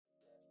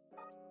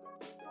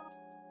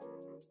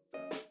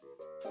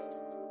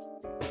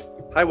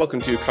Hi,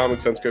 welcome to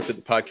Comics Unscripted,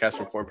 the podcast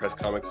from Foreign Press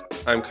Comics.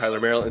 I'm Kyler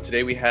Merrill, and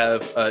today we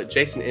have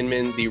Jason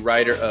Inman, the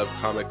writer of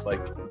comics like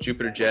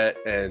Jupiter Jet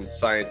and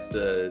Science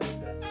the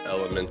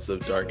Elements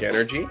of Dark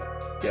Energy.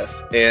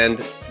 Yes,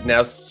 and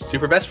now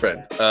Super Best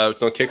Friend.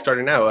 It's on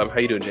Kickstarter now. How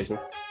you doing, Jason?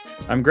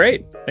 I'm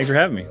great. Thanks for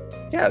having me.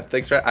 Yeah,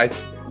 thanks for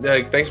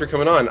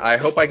coming on. I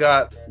hope I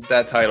got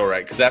that title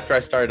right, because after I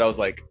started, I was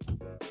like,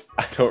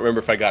 I don't remember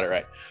if I got it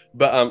right,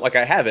 but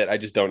I have it. I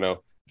just don't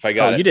know if I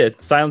got it. You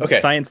did.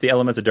 Science, the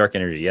Elements of Dark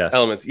Energy. Yes.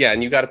 Elements. Yeah.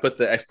 And you got to put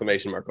the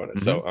exclamation mark on it.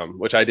 So,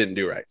 which I didn't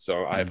do right.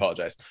 So I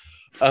apologize.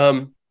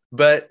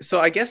 But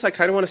so I guess I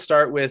kind of want to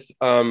start with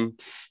sorry,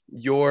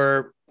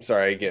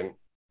 again,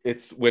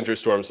 it's winter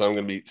storm, so I'm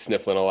going to be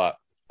sniffling a lot.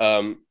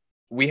 I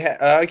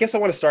guess I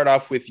want to start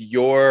off with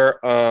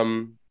your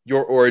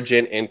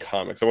origin in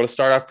comics. I want to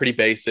start off pretty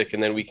basic,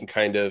 and then we can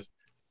kind of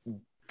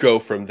go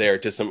from there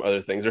to some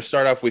other things, or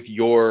start off with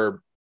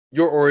your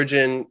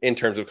origin in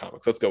terms of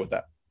comics. Let's go with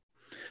that.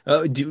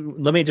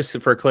 Let me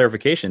just, for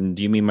clarification,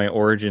 do you mean my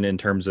origin in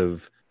terms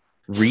of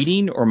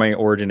reading, or my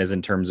origin is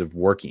in terms of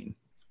working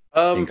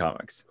in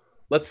comics?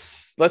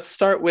 Let's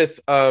start with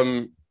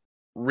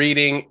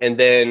reading, and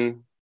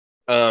then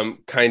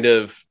kind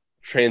of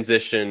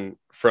transition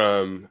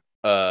from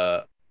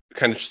kind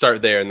of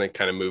start there and then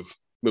kind of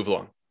move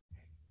along.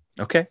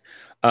 Okay.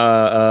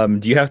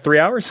 Do you have 3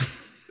 hours?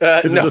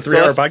 This is a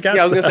 3-hour podcast.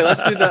 Yeah, I was gonna say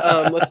let's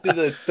do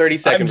the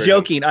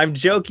 30-second. I'm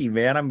joking,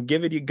 man. I'm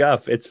giving you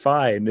guff. It's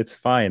fine.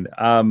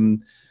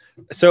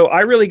 So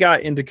I really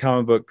got into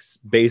comic books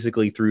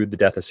basically through the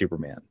death of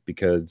Superman,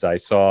 because I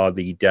saw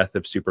the death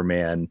of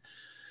Superman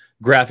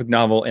graphic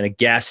novel in a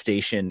gas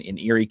station in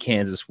Erie,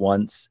 Kansas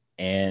once,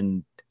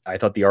 and I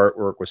thought the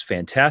artwork was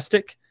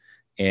fantastic.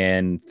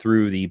 And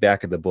through the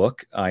back of the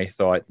book, I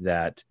thought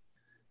that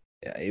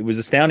it was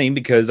astounding,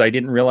 because I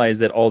didn't realize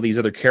that all these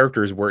other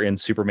characters were in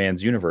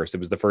Superman's universe. It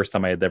was the first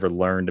time I had ever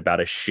learned about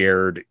a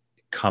shared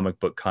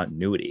comic book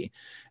continuity.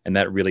 And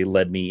that really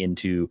led me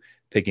into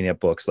picking up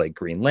books like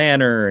Green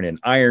Lantern and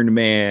Iron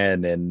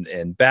Man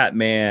and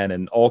Batman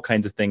and all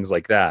kinds of things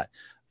like that.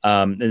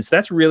 And so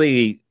that's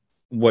really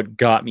what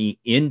got me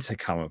into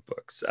comic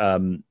books.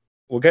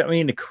 What got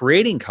me into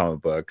creating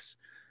comic books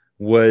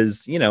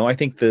was, I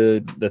think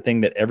the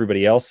thing that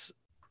everybody else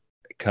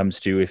comes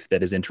to, if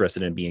that is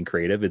interested in being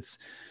creative, it's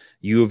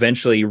you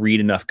eventually read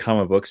enough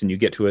comic books and you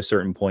get to a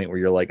certain point where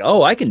you're like,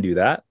 oh, I can do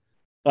that.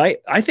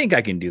 I think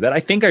I can do that. I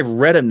think I've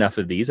read enough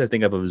of these. I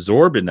think I've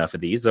absorbed enough of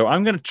these. So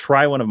I'm going to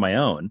try one of my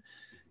own.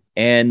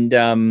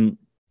 And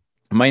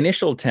my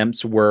initial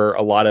attempts were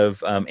a lot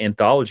of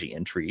anthology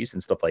entries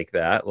and stuff like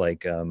that,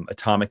 like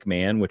Atomic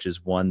Man, which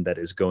is one that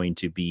is going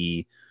to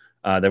be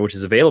which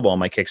is available on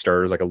my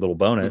Kickstarter as like a little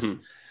bonus.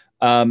 Mm-hmm.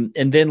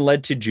 And then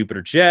led to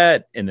Jupiter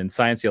Jet, and then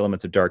Science the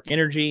Elements of Dark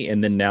Energy,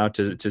 and then now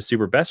to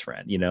Super Best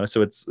Friend,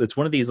 So it's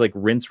one of these like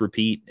rinse,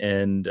 repeat,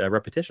 and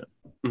repetition.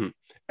 Mm-hmm.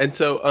 And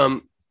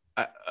so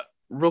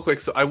real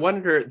quick, so I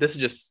wonder, this is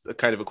just a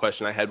kind of a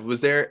question I had. Was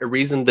there a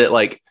reason that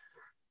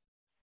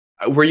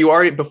were you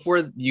already,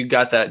 before you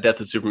got that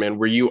Death of Superman,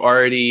 were you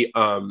already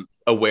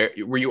aware?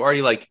 Were you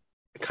already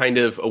kind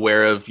of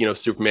aware of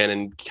Superman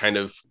and kind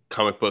of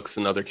comic books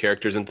and other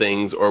characters and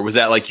things, or was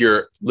that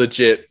your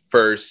legit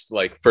first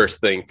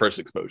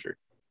exposure?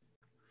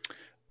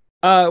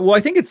 Well, I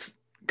think it's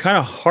kind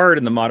of hard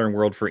in the modern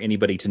world for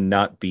anybody to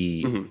not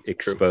be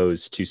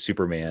exposed to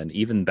Superman,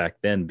 even back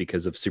then,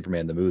 because of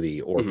Superman the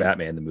movie, or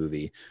Batman the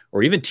movie,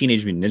 or even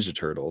Teenage Mutant Ninja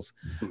Turtles.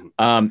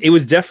 It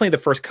was definitely the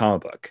first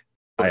comic book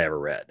I ever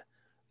read.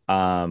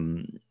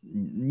 And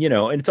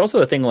it's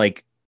also a thing,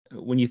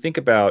 when you think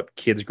about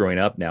kids growing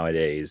up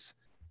nowadays,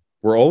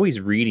 we're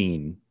always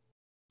reading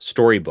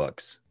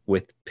storybooks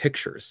with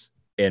pictures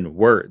and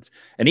words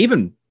and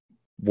even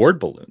word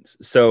balloons.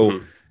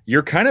 So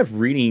you're kind of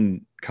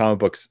reading comic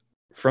books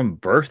from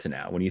birth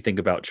now when you think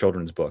about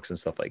children's books and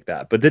stuff like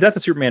that. But The Death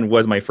of Superman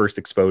was my first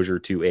exposure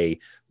to a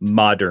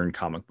modern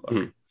comic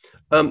book.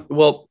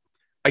 Well,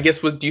 I guess,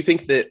 do you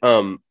think that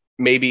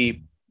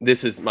maybe,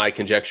 this is my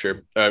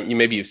conjecture,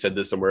 maybe you've said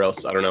this somewhere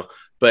else, I don't know,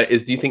 but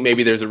do you think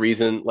maybe there's a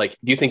reason, do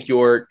you think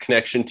your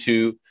connection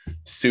to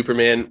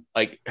Superman,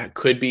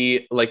 could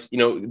be that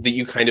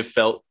you kind of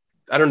felt,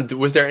 I don't know,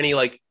 was there any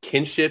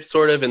kinship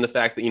sort of in the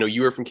fact that,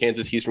 you were from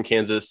Kansas, he's from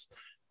Kansas?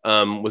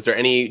 Was there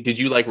any, did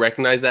you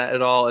recognize that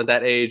at all at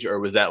that age, or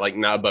was that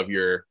not above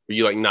were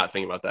you not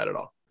thinking about that at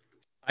all?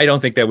 I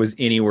don't think that was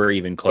anywhere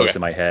even close in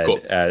my head.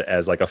 Cool.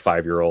 as a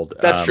 5-year-old.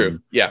 That's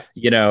true. Yeah.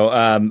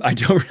 I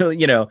don't really,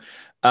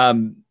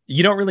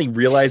 you don't really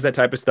realize that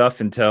type of stuff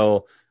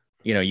until,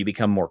 you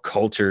become more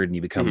cultured and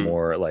you become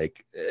more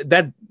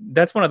that.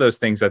 That's one of those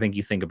things I think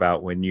you think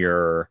about when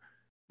you're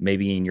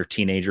maybe in your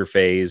teenager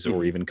phase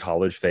or even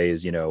college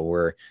phase,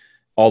 where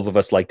all of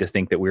us like to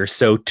think that we're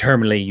so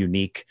terminally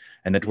unique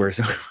and that we're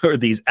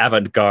these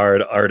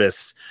avant-garde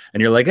artists.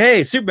 And you're like,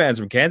 hey, Superman's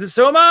from Kansas,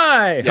 so am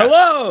I. Yeah.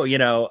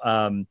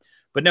 Hello,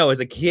 but no, as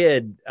a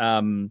kid,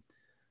 it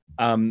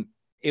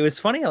was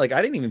funny. I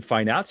didn't even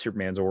find out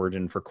Superman's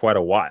origin for quite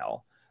a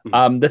while.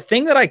 The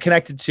thing that I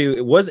connected to,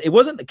 it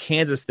wasn't the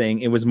Kansas thing.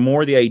 It was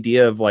more the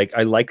idea of like,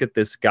 I like that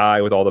this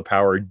guy with all the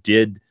power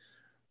did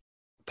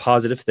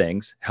positive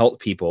things,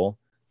 helped people.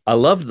 I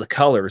loved the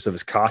colors of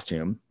his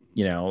costume.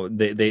 You know,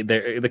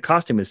 the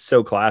costume is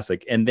so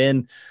classic. And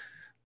then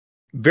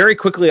very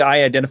quickly,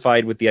 I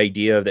identified with the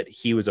idea that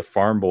he was a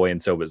farm boy,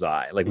 and so was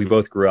I. Like we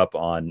both grew up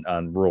on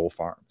rural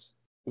farms.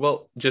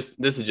 Well, this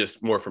is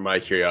just more for my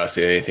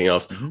curiosity than anything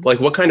else. Like,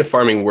 what kind of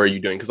farming were you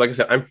doing? Because, like I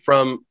said, I'm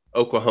from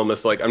Oklahoma,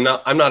 so like I'm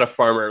not a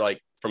farmer.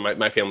 Like, from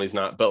my family's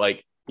not, but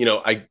like, you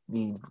know, I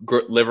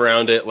live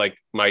around it. Like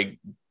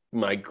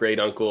my great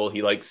uncle,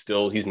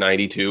 he's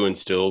 92 and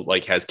still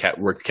like has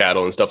worked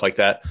cattle and stuff like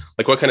that.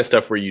 Like, what kind of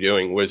stuff were you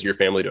doing? What was your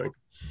family doing?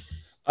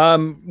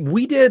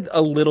 We did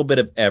a little bit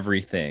of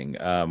everything.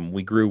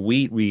 We grew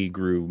wheat, we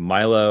grew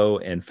Milo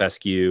and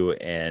fescue,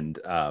 and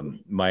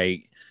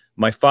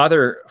my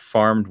father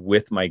farmed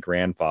with my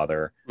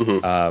grandfather.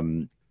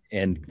 And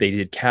they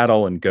did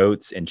cattle and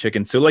goats and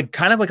chickens. So like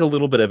kind of like a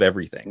little bit of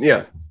everything.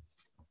 Yeah.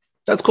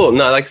 That's cool.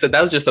 No, like I said,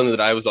 that was just something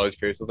that I was always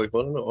curious. I was like,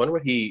 well, I wonder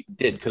what he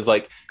did. Cause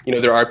like, you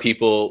know, there are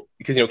people,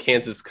 because, you know,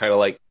 Kansas kind of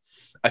like,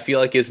 I feel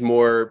like is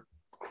more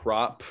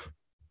crop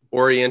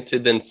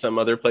oriented than some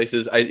other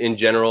places. In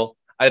general,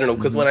 I don't know.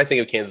 Cause when I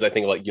think of Kansas, I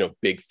think of like, you know,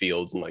 big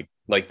fields and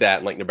like that.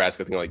 And like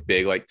Nebraska, I think like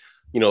big, like,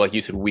 you know, like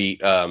you said,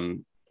 wheat. I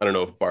don't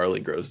know if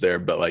barley grows there,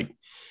 but like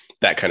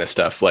that kind of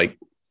stuff, like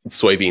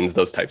soybeans,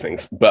 those type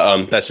things.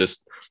 But that's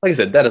just, like I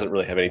said, that doesn't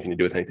really have anything to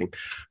do with anything.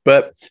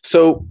 But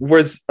so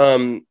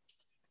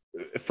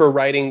for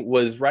writing,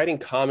 was writing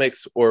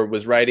comics or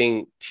was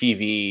writing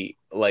TV,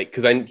 like,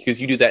 because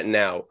you do that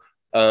now,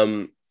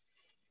 what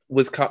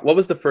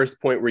was the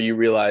first point where you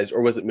realized,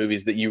 or was it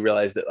movies that you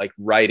realized that like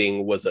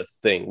writing was a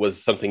thing,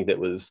 was something that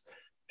was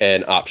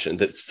an option,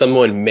 that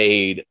someone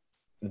made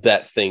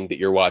that thing that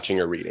you're watching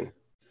or reading?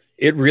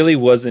 It really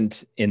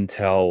wasn't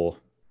until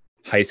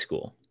high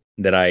school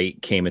that I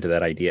came into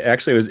that idea.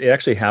 Actually, it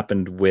actually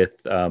happened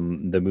with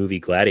the movie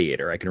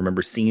Gladiator. I can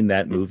remember seeing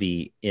that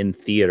movie in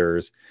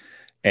theaters.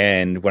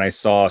 And when I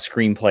saw a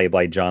screenplay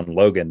by John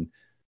Logan,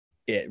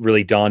 it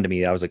really dawned on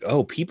me. I was like,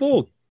 oh,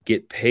 people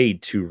get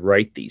paid to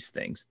write these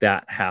things.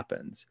 That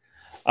happens.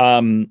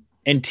 And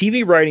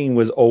TV writing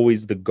was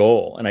always the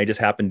goal. And I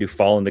just happened to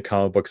fall into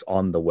comic books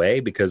on the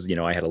way because, you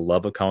know, I had a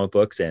love of comic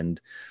books.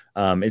 And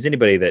as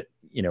anybody that,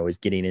 you know, is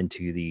getting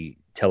into the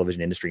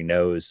television industry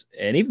knows,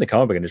 and even the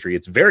comic book industry,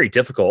 it's very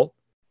difficult.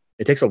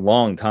 It takes a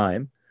long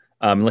time,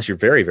 unless you're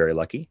very, very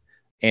lucky.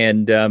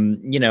 And,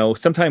 you know,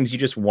 sometimes you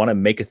just want to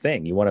make a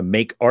thing. You want to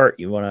make art.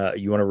 You want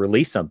to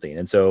release something.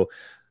 And so,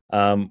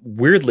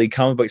 weirdly,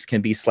 comic books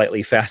can be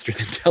slightly faster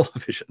than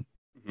television.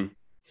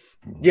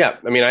 Yeah.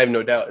 I mean, I have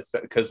no doubt,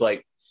 because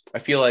like, I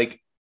feel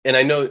like, and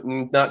I know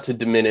not to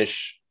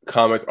diminish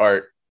comic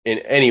art in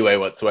any way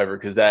whatsoever,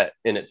 because that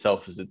in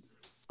itself is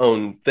its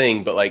own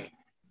thing. But like,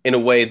 in a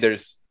way,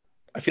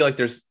 I feel like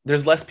there's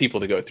less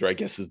people to go through, I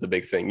guess, is the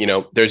big thing. You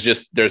know, there's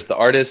the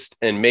artist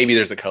and maybe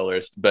there's a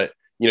colorist, but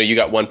you know, you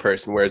got one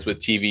person, whereas with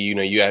TV, you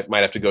know,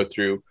 might have to go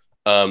through,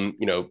 you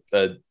know,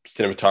 a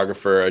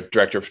cinematographer, a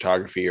director of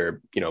photography,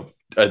 or, you know,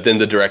 then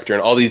the director,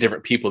 and all these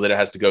different people that it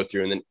has to go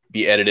through and then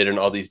be edited, and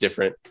all these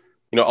different,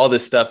 you know, all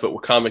this stuff. But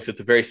with comics, it's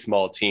a very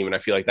small team. And I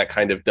feel like that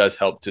kind of does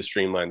help to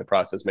streamline the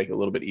process, make it a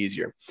little bit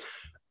easier.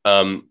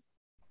 But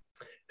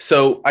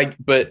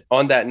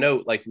on that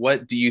note, like,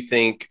 what do you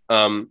think,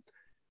 do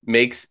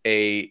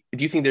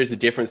you think there's a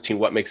difference between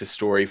what makes a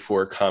story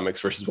for comics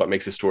versus what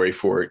makes a story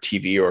for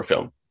TV or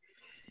film?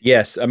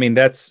 Yes. I mean,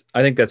 I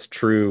think that's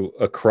true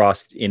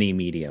across any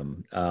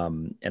medium.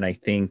 And I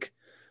think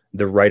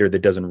the writer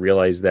that doesn't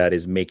realize that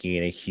is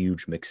making a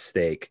huge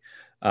mistake.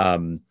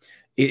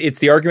 It's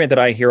the argument that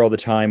I hear all the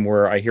time,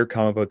 where I hear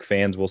comic book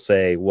fans will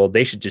say, well,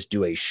 they should just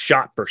do a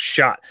shot for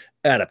shot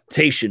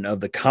adaptation of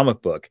the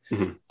comic book.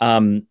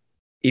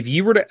 If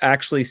you were to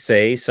actually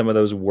say some of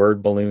those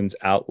word balloons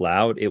out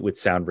loud, it would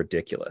sound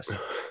ridiculous.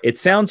 It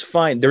sounds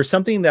fine. There's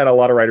something that a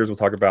lot of writers will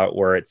talk about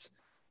where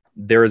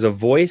there is a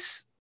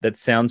voice that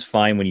sounds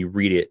fine when you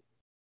read it,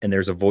 and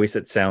there's a voice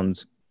that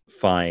sounds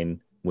fine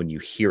when you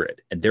hear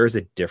it. And there is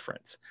a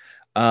difference.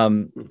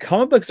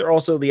 Comic books are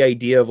also the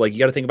idea of like, you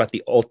got to think about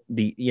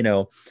you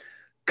know,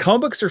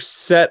 comic books are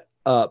set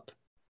up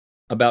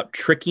about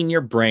tricking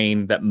your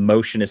brain that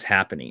motion is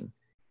happening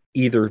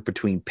either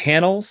between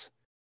panels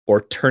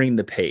or turning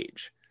the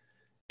page.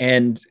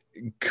 And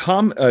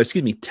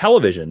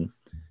television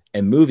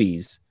and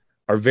movies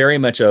are very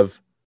much of,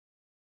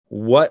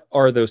 what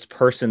are those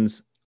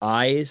person's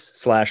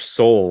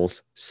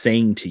eyes/souls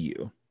saying to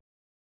you,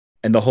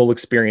 and the whole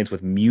experience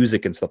with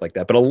music and stuff like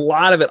that. But a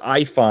lot of it,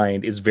 I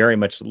find, is very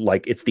much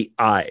like, it's the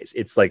eyes.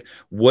 It's like,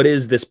 what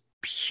is this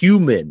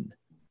human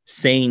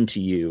saying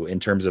to you in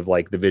terms of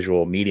like the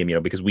visual medium, you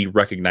know, because we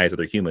recognize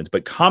other humans.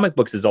 But comic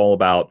books is all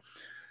about,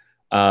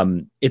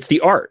 it's the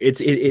art.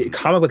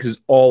 Comic books is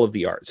all of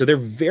the art. So they're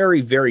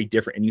very, very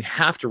different, and you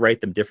have to write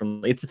them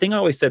differently. It's the thing I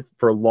always said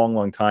for a long,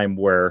 long time,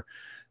 where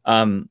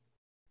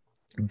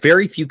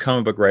very few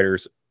comic book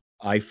writers,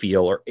 I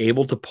feel, are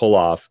able to pull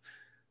off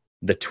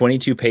the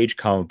 22-page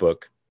comic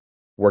book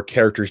where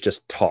characters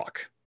just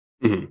talk,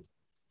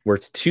 where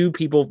it's two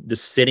people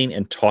just sitting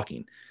and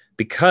talking,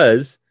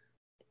 because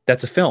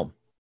that's a film,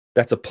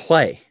 that's a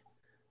play.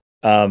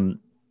 Where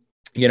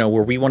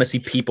we want to see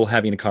people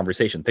having a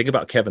conversation. Think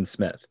about Kevin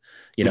Smith.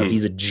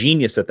 He's a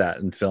genius at that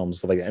in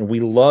films like that. And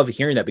we love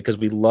hearing that because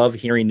we love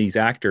hearing these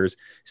actors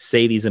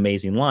say these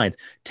amazing lines.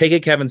 Take a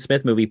Kevin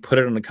Smith movie, put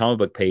it on a comic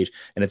book page,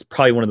 and it's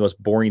probably one of the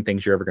most boring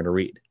things you're ever going to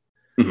read.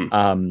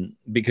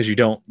 Because you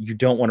don't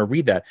want to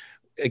read that.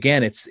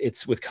 Again,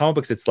 it's with comic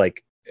books, it's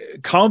like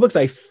comic books,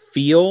 I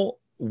feel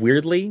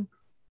weirdly,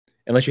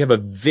 unless you have a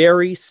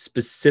very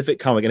specific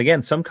comic. And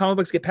again, some comic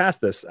books get past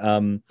this.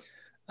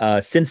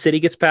 Sin City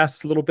gets past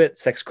this a little bit.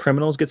 Sex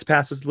Criminals gets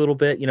past this a little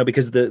bit,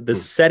 because the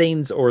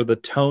settings or the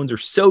tones are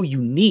so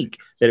unique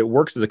that it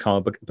works as a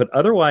comic book. But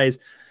otherwise,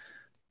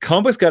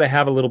 comic books got to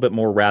have a little bit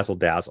more razzle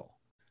dazzle.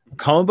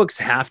 Comic books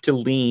have to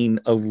lean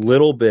a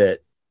little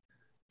bit,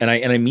 and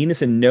I mean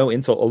this in no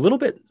insult, a little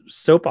bit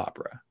soap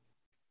opera,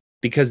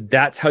 because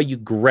that's how you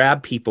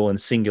grab people in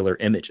singular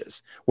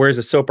images. Whereas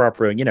a soap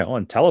opera,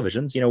 on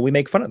televisions, we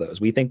make fun of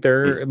those. We think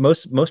they're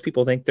most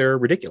people think they're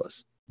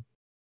ridiculous.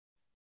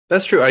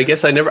 That's true. I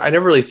guess I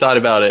never really thought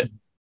about it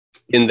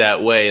in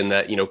that way, in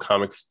that,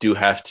 comics do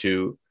have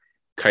to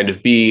kind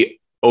of be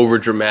over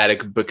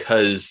dramatic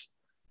because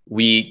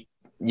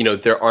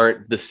there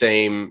aren't the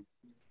same,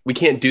 we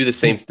can't do the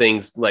same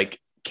things, like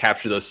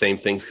capture those same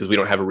things, because we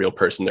don't have a real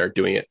person there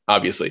doing it,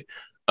 obviously.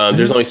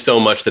 There's only so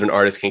much that an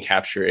artist can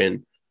capture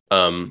in,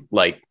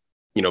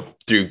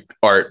 through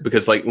art,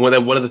 because like one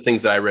of the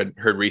things that I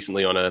heard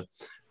recently on a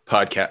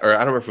podcast, or I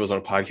don't remember if it was on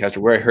a podcast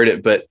or where I heard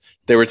it, but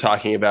they were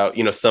talking about,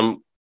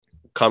 some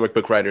comic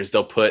book writers,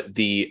 they'll put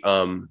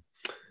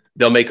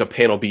they'll make a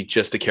panel be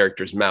just a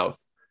character's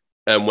mouth,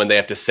 and when they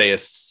have to say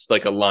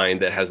a line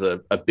that has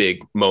a big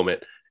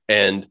moment,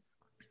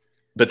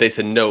 but they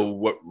said, no,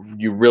 what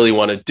you really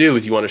want to do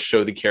is you want to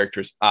show the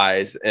character's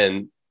eyes.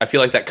 And I feel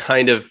like that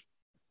kind of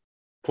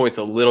points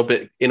a little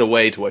bit in a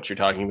way to what you're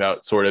talking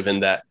about, sort of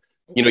in that,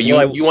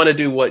 you want to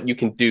do what you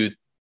can do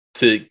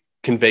to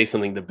convey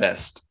something the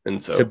best.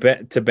 And so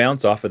to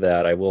bounce off of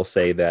that, I will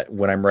say that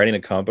when I'm writing a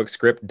comic book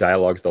script,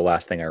 dialogue's the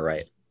last thing I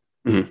write,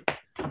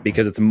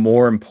 because it's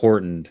more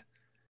important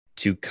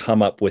to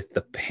come up with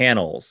the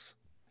panels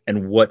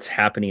and what's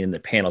happening in the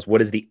panels.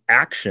 What is the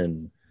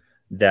action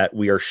that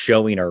we are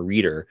showing our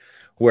reader?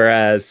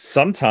 Whereas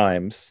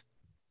sometimes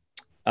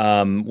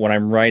when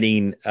I'm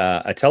writing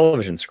a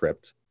television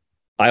script,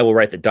 I will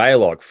write the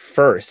dialogue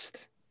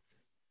first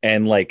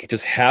and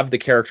just have the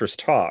characters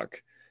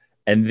talk.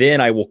 And then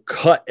I will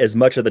cut as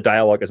much of the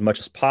dialogue as much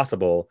as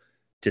possible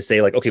to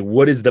say, okay,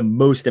 what is the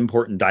most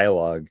important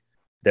dialogue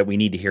that we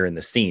need to hear in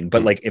the scene?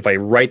 But if I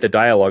write the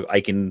dialogue,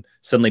 I can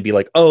suddenly be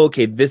like, oh,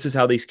 okay, this is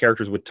how these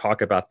characters would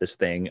talk about this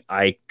thing.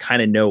 I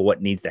kind of know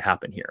what needs to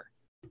happen here.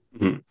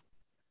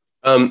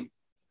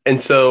 And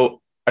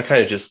so I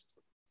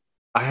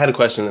had a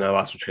question and I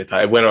lost my train of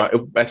thought.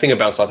 I think I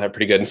bounced off that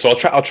pretty good. And so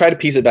I'll try to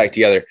piece it back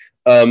together.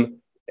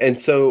 And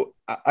so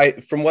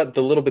from what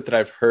the little bit that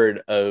I've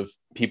heard of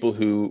people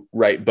who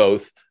write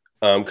both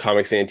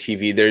comics and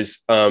TV, there's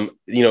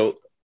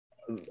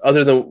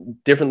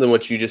different than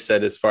what you just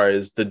said, as far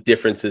as the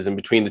differences in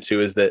between the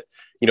two, is that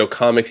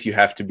comics, you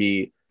have to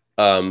be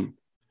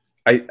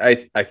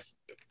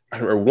I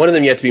remember one of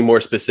them, you have to be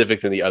more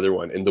specific than the other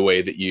one in the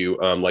way that you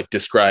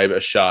describe a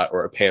shot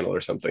or a panel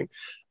or something.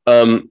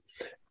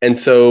 And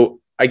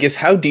so I guess,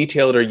 how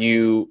detailed are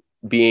you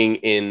being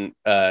in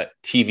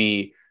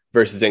TV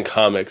versus in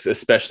comics,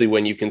 especially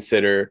when you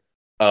consider,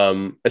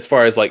 as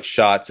far as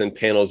shots and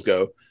panels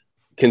go,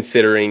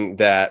 considering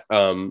that,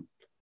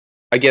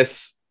 I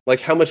guess,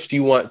 how much do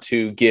you want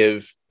to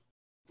give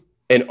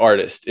an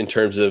artist in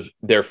terms of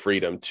their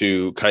freedom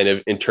to kind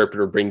of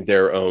interpret or bring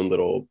their own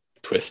little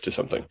twist to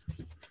something?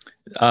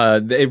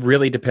 It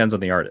really depends on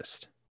the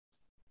artist,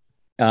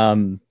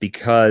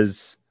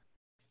 because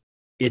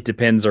it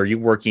depends. Are you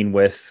working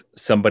with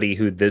somebody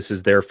who this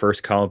is their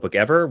first comic book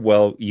ever?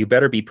 Well, you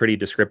better be pretty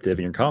descriptive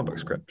in your comic book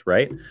script,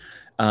 right?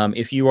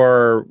 If you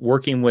are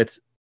working with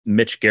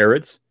Mitch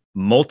Gerrits,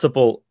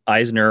 multiple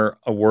Eisner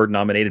Award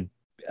nominated,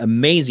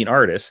 amazing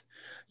artist,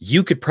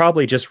 you could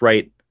probably just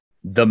write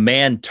 "The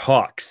Man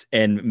Talks"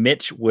 and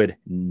Mitch would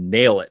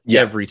nail it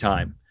every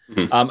time.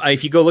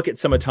 If you go look at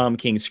some of Tom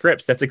King's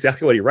scripts, that's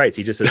exactly what he writes.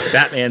 He just says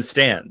Batman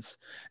stands,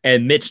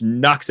 and Mitch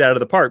knocks it out of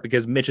the park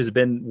because Mitch has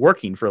been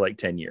working for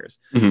 10 years.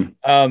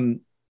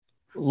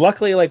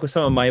 Luckily, with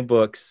some of my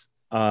books,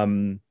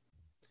 I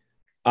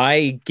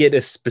get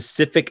as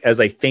specific as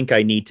I think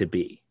I need to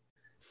be.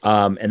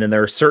 And then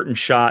there are certain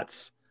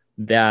shots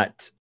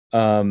that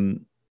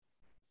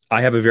I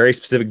have a very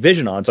specific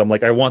vision on. So I'm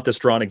I want this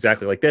drawn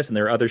exactly like this. And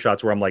there are other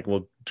shots where I'm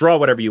well, draw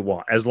whatever you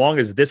want. As long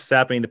as this is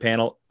happening in the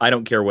panel, I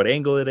don't care what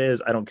angle it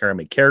is. I don't care how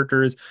many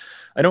characters.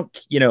 I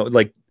don't,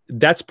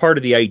 that's part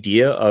of the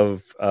idea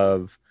of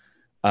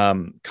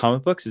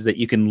comic books, is that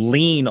you can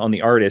lean on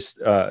the artist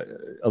a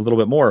little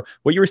bit more.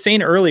 What you were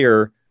saying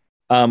earlier,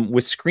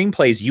 with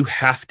screenplays, you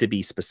have to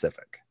be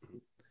specific,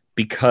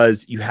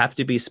 because you have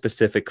to be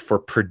specific for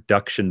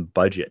production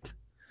budget.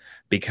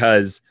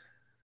 because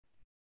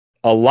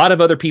a lot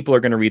of other people are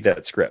going to read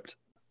that script.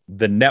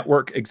 The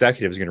network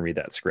executive is going to read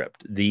that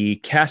script. The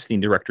casting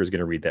director is going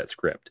to read that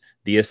script.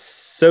 The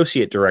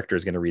associate director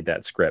is going to read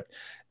that script.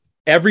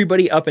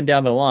 Everybody up and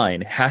down the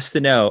line has to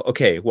know,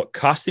 okay, what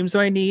costumes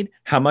do I need?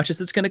 How much is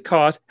this going to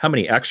cost? How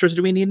many extras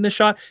do we need in the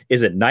shot?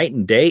 Is it night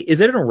and day?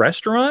 Is it in a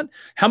restaurant?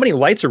 How many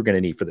lights are we going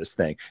to need for this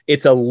thing?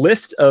 It's a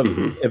list of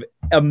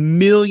a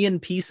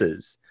million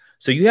pieces.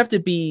 So you have to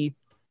be,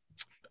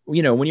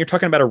 when you're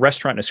talking about a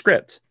restaurant and a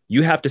script,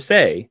 you have to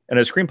say, and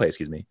a screenplay,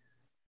 excuse me,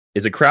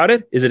 is it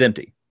crowded? Is it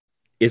empty?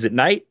 Is it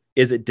night?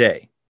 Is it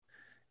day?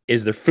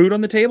 Is there food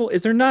on the table?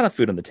 Is there not a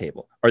food on the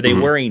table? Are they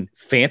wearing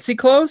fancy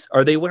clothes?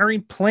 Are they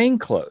wearing plain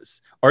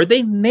clothes? Are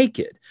they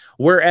naked?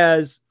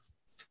 Whereas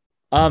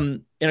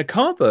in a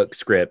comic book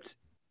script,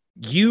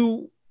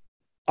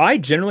 I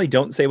generally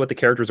don't say what the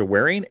characters are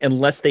wearing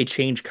unless they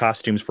change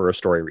costumes for a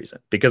story reason.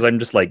 Because I'm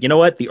just like, you know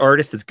what? The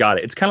artist has got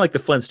it. It's kind of like the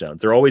Flintstones.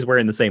 They're always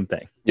wearing the same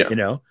thing,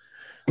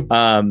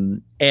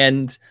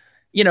 and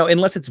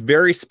unless it's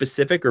very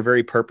specific or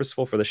very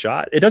purposeful for the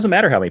shot, it doesn't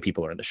matter how many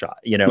people are in the shot.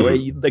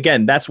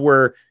 Again, that's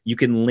where you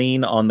can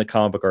lean on the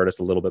comic book artist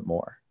a little bit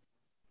more.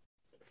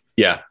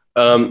 Yeah.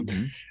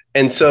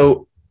 And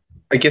so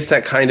I guess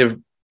that kind of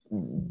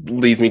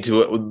leads me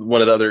to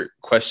one of the other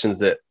questions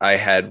that I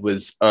had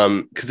was,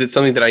 because it's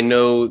something that I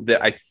know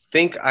that I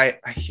think I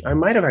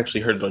might have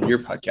actually heard it on your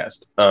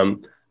podcast.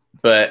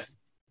 But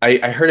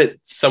I heard it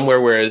somewhere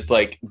where it's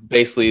like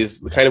basically is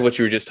kind of what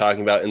you were just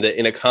talking about, and that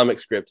in a comic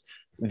script,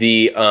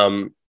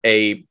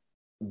 a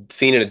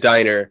scene in a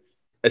diner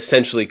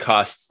essentially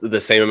costs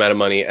the same amount of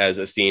money as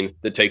a scene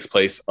that takes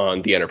place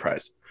on the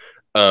Enterprise.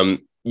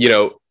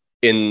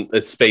 In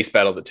a space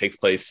battle that takes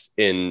place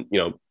in,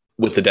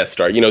 with the Death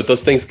Star,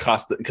 those things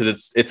cost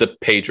because it's a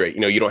page rate.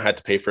 You don't have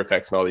to pay for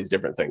effects and all these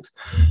different things.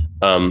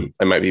 I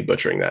might be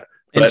butchering that.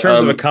 In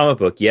terms of a comic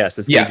book, yes,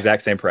 it's the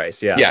exact same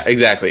price. Yeah. Yeah,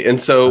 exactly. And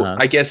so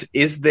I guess,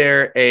 is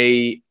there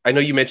I know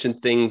you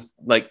mentioned things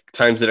like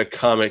times that a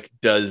comic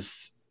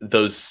does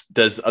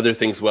other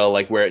things well,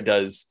 like where it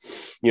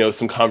does,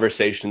 some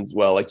conversations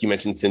well, like you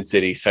mentioned Sin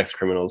City, sex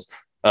criminals.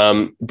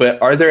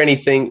 But are there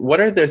what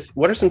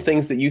are some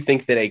things that you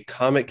think that a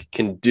comic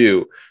can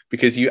do?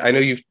 Because I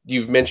know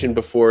you've mentioned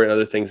before and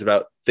other things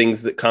about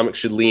things that comics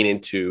should lean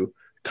into,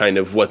 kind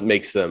of what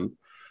makes them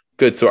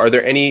good. So are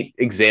there any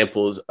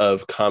examples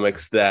of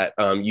comics that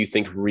you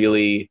think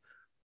really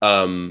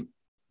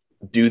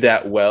do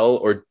that well,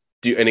 or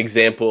do an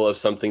example of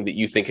something that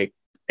you think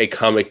a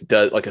comic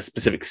does, like a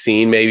specific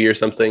scene maybe or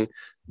something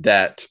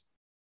that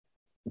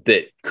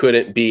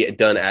couldn't be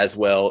done as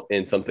well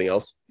in something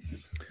else?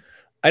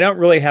 I don't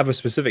really have a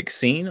specific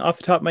scene off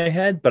the top of my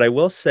head, but I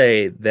will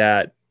say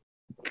that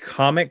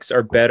comics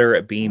are better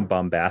at being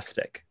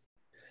bombastic,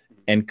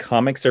 and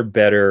comics are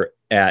better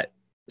at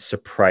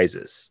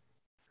surprises.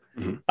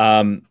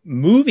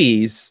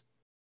 Movies,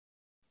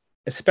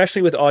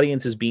 especially with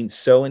audiences being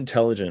so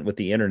intelligent with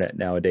the internet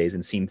nowadays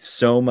and seeing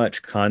so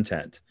much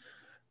content,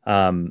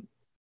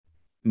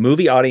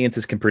 movie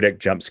audiences can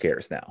predict jump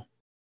scares now.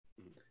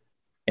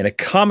 In a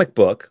comic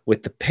book,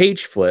 with the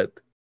page flip,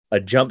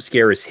 a jump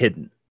scare is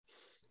hidden.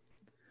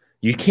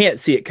 You can't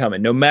see it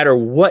coming, no matter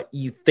what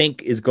you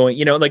think is going.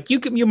 You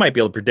might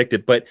be able to predict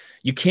it, but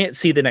you can't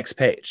see the next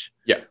page.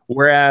 Yeah.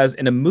 Whereas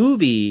in a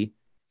movie,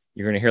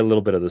 you're going to hear a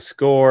little bit of the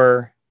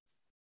score.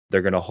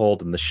 They're going to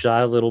hold in the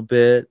shot a little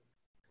bit.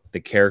 The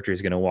character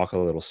is going to walk a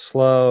little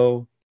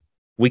slow.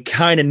 We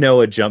kind of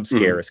know a jump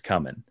scare is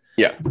coming.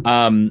 Yeah.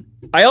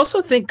 I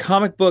also think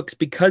comic books,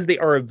 because they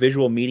are a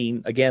visual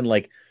medium, again,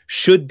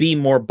 should be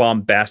more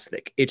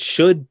bombastic. It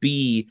should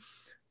be.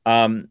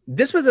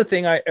 This was a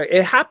thing.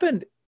 It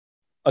happened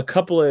a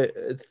couple of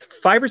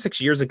 5 or 6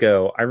 years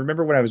ago. I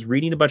remember when I was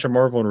reading a bunch of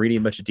Marvel and reading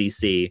a bunch of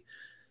DC,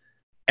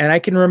 and I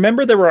can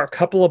remember there were a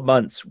couple of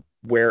months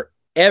where,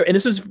 and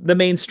this was the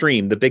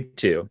mainstream, the big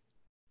two,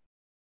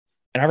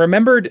 and I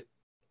remembered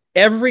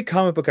every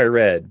comic book I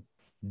read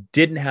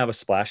didn't have a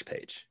splash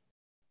page.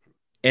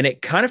 And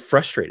it kind of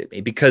frustrated me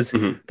because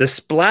the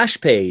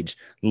splash page,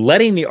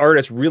 letting the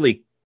artist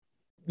really,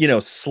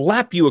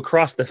 slap you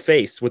across the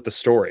face with the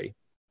story,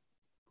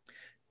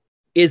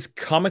 is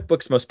comic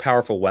book's most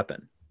powerful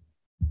weapon.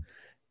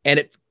 And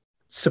it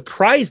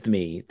surprised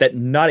me that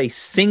not a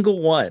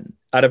single one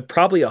out of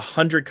probably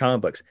 100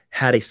 comic books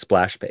had a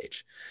splash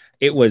page.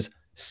 It was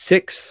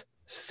 6,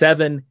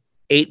 7,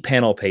 8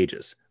 panel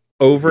pages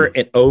over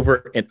and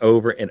over and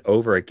over and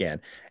over again.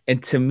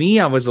 And to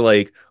me, I was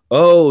like,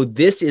 oh,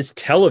 this is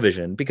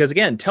television. Because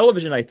again,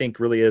 television, I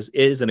think, really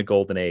is in a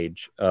golden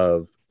age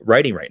of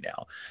writing right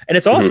now. And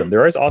it's awesome.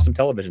 There is awesome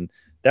television.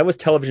 That was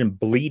television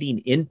bleeding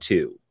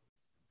into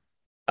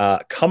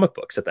comic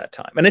books at that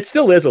time. And it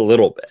still is a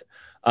little bit.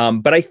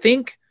 But I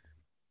think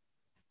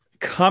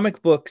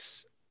comic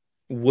books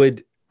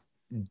would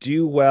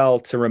do well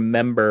to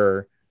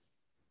remember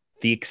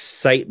the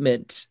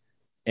excitement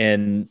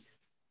and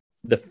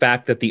the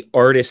fact that the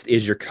artist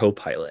is your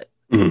co-pilot.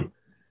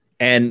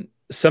 And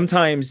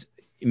sometimes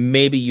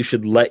maybe you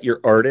should let your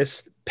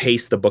artist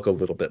pace the book a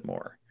little bit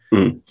more.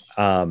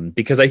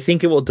 because I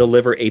think it will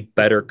deliver a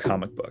better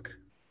comic book.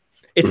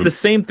 It's the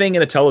same thing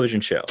in a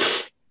television show.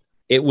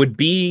 It would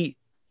be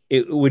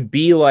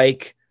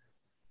like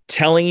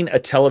telling a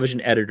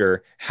television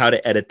editor how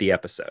to edit the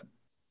episode.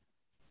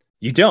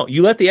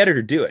 You let the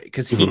editor do it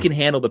because he can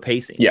handle the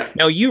pacing. Yeah.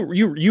 Now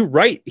you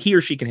write, he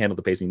or she can handle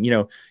the pacing.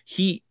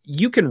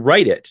 You can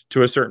write it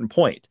to a certain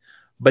point,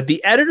 but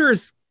the editor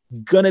is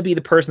going to be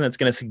the person that's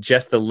going to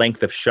suggest the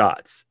length of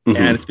shots.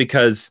 And it's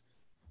because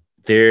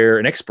they're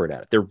an expert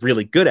at it. They're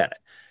really good at it.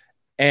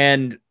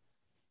 And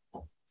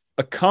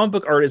a comic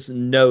book artist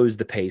knows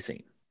the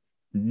pacing,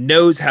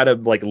 knows how to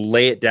like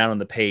lay it down on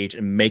the page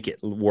and make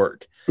it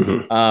work.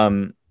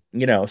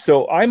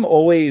 So I'm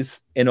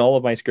always in all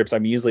of my scripts,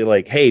 I'm usually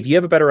like, hey, if you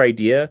have a better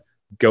idea,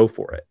 go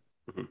for it.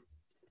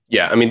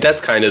 Yeah. I mean,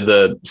 that's kind of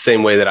the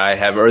same way that I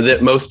have, or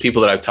that most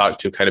people that I've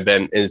talked to kind of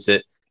been, is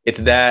that it's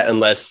that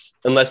unless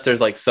there's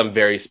like some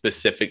very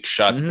specific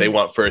shot that they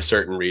want for a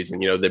certain reason,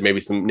 there may be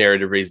some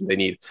narrative reason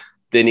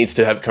that needs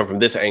to have come from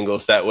this angle.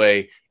 So that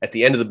way at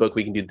the end of the book,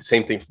 we can do the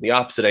same thing from the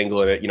opposite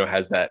angle. And it,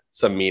 has that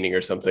some meaning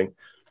or something.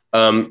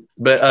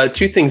 But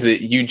two things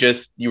that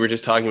you were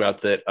just talking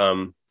about that,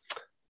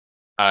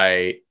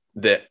 I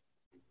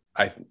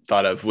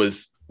thought of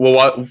was,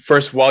 well,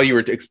 first, while you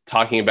were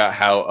talking about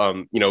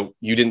how,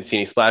 you didn't see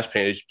any splash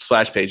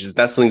pages,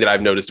 that's something that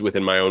I've noticed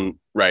within my own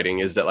writing,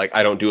 is that like,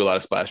 I don't do a lot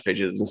of splash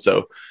pages. And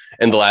so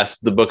in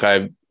the book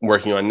I'm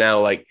working on now,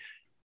 like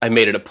I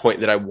made it a point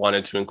that I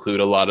wanted to include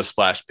a lot of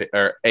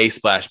a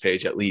splash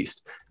page at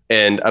least.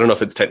 And I don't know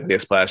if it's technically a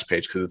splash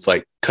page because it's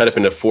like cut up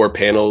into 4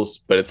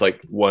 panels, but it's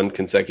like one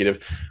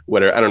consecutive,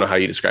 whatever. I don't know how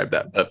you describe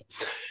that, but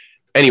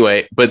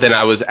anyway, but then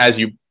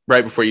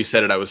right before you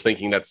said it, I was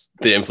thinking that's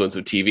the influence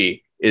of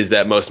TV, is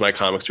that most of my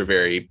comics are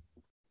very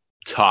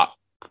talk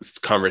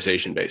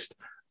conversation based.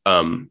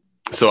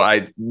 So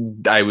I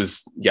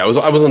was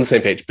on the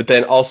same page, but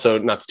then also,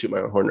 not to toot my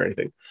own horn or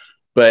anything,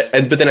 but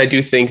then I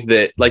do think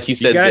that, like you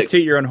said, you gotta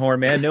toot your own horn,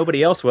 man.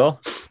 Nobody else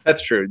will.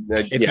 That's true.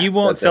 If you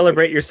won't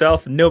celebrate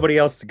yourself, nobody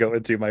else to go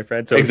into, my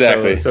friend. So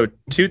exactly. So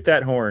toot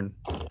that horn.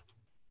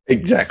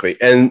 Exactly.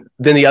 And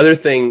then the other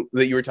thing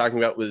that you were talking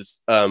about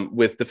was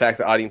with the fact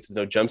that audiences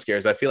know jump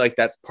scares. I feel like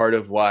that's part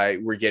of why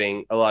we're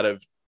getting a lot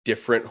of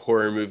different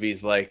horror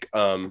movies like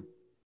The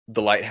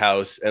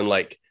Lighthouse and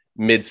like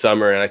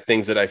Midsummer, and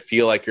things that I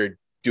feel like are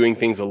doing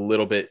things a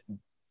little bit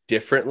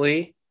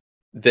differently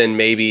than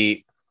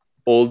maybe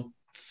old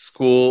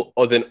school,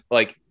 or than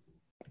like,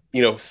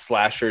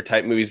 slasher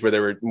type movies where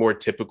there were more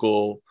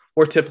typical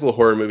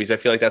horror movies. I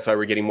feel like that's why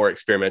we're getting more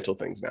experimental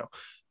things now.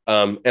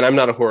 And I'm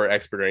not a horror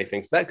expert or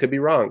anything, so that could be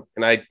wrong.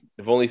 And I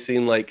haven't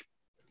seen that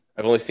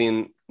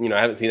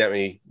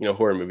many, new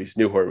horror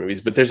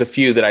movies, but there's a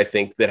few that I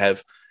think that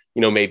have,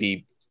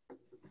 maybe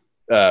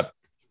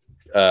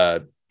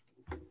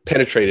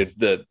penetrated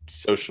the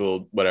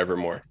social whatever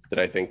more, that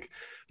I think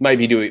might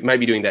be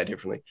doing that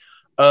differently.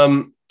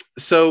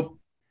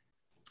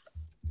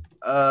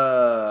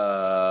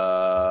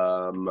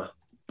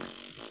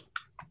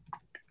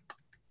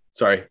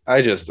 Sorry,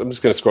 I'm just going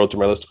to scroll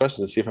through my list of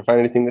questions to see if I find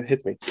anything that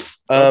hits me.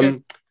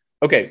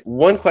 Okay,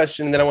 one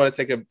question, and then I want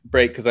to take a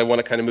break because I want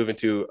to kind of move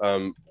into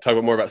talk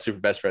about more about Super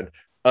Best Friend.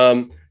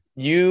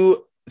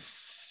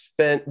 This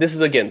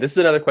is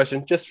another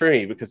question just for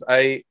me because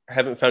I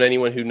haven't found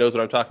anyone who knows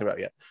what I'm talking about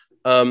yet.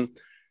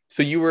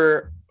 So you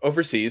were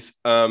overseas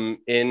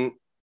in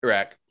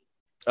Iraq.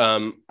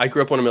 I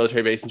grew up on a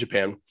military base in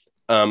Japan.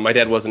 My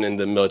dad wasn't in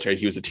the military.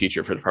 He was a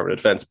teacher for the Department of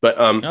Defense. But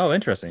oh,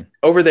 interesting.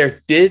 Over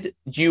there, did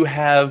you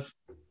have...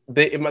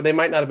 They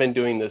might not have been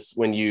doing this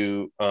when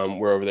you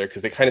were over there,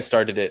 because they kind of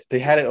started it. They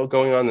had it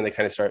going on, and they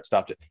kind of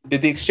stopped it.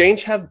 Did the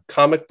exchange have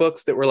comic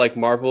books that were like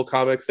Marvel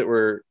comics that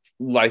were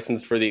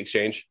licensed for the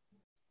exchange?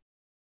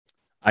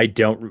 I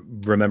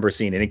don't remember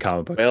seeing any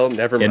comic books. Well,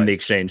 never mind. In the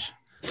exchange.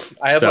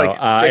 I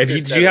have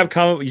did you have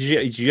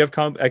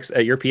comic books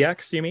at your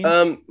PX? You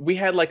mean? We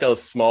had like a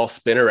small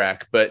spinner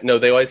rack, but no,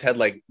 they always had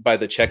like by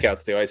the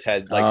checkouts. They always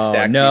had like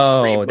stacks.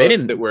 No, they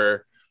didn't. That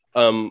were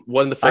one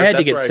of the first. I had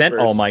to get sent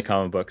all my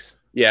comic books.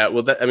 Yeah,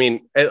 well,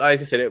 like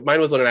I said,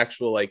 mine was on an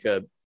actual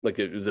it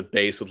was a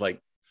base with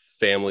like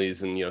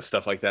families and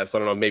stuff like that. So I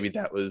don't know, maybe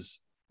that was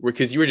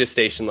because you were just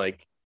stationed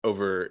like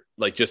over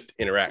like just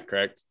in Iraq,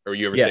 correct? Or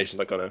you ever stationed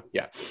like on a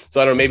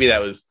So I don't know, maybe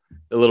that was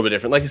a little bit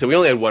different. Like I said, we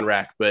only had one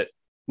rack, but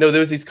no, there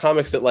was these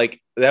comics that like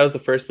that was the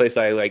first place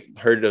I like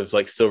heard of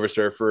like Silver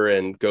Surfer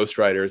and Ghost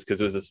Riders, because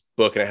it was this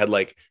book and I had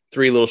like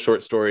 3 little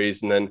short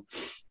stories, and then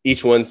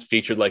each one's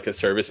featured like a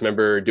service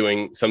member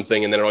doing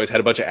something, and then it always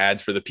had a bunch of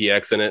ads for the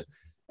PX in it.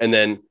 And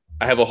then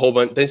I have a whole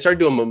bunch. They started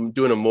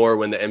doing them more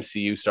when the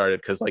MCU started,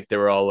 because like they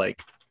were all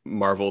like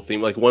Marvel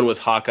themed. Like one was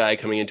Hawkeye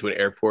coming into an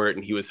airport,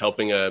 and he was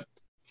helping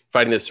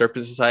fighting the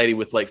Serpent Society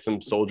with like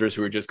some soldiers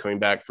who were just coming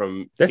back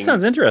from. That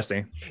sounds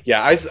interesting.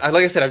 Yeah, I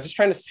like I said, I'm just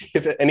trying to see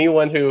if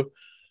anyone who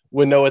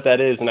would know what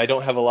that is, and I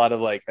don't know a lot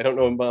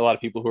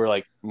of people who are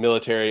like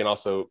military and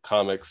also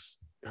comics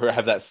who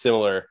have that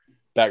similar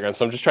background.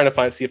 So I'm just trying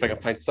to see if I can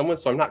find someone,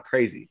 so I'm not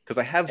crazy, because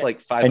I have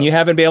like 5. And you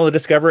haven't been able to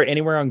discover it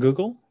anywhere on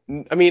Google?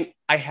 I mean,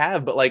 I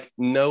have, but like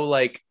no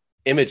like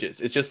images.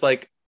 It's just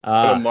like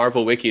on a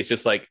Marvel wiki. It's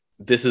just like,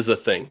 this is a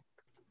thing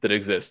that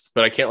exists,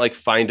 but I can't like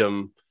find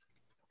them.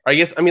 I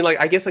guess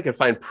I could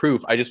find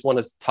proof. I just want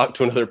to talk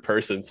to another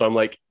person. So I'm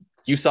like,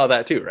 you saw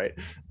that too, right?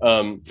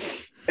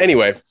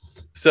 Anyway,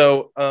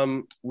 so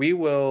we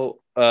will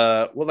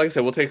well, like I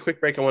said, we'll take a quick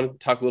break. I want to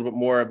talk a little bit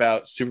more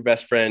about Super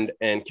Best Friend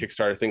and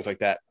Kickstarter, things like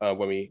that,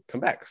 when we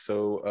come back.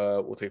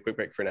 So we'll take a quick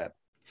break for an ad.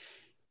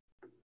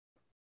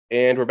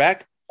 And we're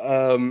back.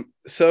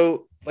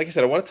 So like I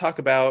said, I want to talk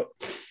about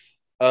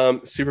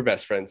Super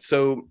Best Friends.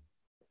 So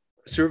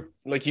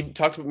like you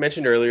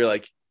mentioned earlier,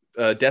 like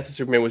Death of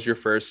Superman was your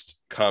first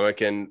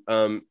comic, and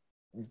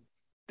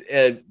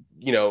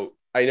you know,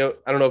 I don't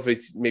know if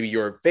it's maybe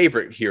your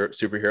favorite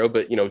superhero,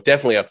 but you know,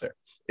 definitely up there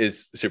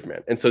is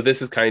Superman. And so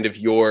this is kind of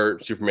your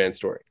Superman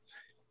story.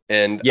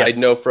 And yes. I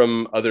know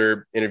from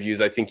other interviews,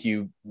 I think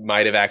you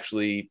might have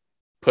actually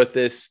pitched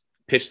this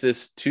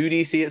to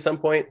DC at some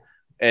point,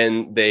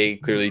 and they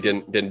clearly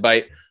didn't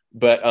bite.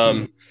 But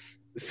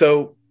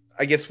so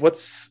I guess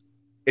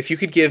if you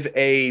could give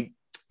a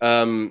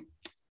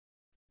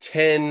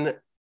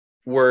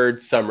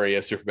 10-word summary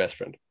of Super Best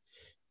Friend.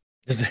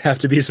 Does it have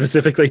to be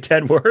specifically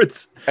 10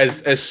 words?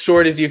 As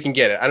short as you can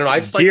get it. I don't know. I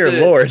just Dear like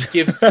to Lord.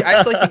 I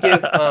just like to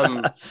give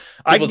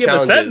I can give a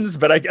sentence,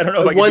 but I don't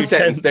know if I can one do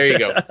sentence. 10. There you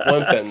go.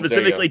 One sentence.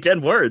 Specifically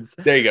 10 words.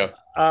 There you go.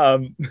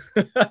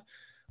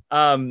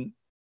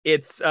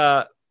 It's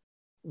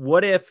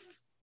what if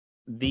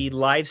the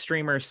live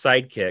streamer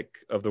sidekick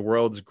of the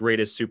world's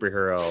greatest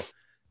superhero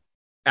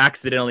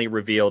accidentally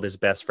revealed his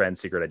best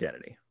friend's secret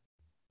identity?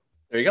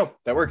 There you go.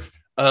 That works.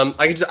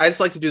 I just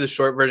like to do the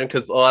short version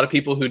because a lot of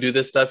people who do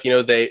this stuff, you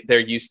know, they're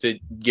used to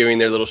giving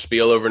their little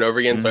spiel over and over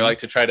again. Mm-hmm. So I like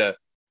to try to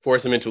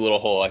force them into a little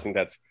hole. I think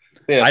that's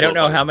I don't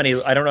know how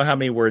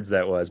many words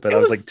that was, but I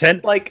was like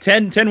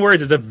 10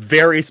 words is a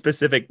very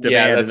specific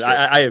demand.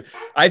 Yeah,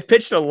 I've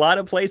pitched a lot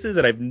of places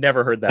and I've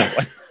never heard that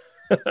one.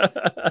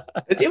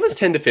 It was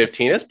 10 to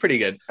 15. That's pretty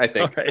good, I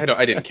think. Right.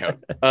 I didn't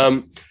count.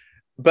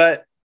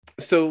 But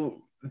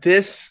so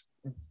this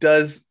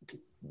does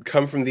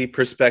come from the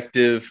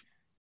perspective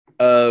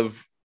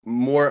of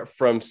more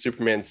from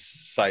Superman's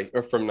side,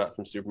 or not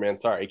from Superman,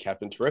 sorry,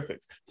 Captain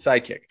Terrific's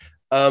sidekick.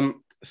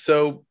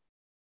 So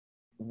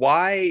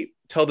why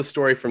tell the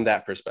story from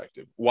that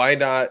perspective? Why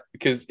not?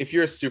 Because if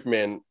you're a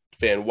Superman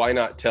fan, why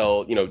not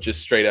tell, you know,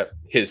 just straight up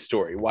his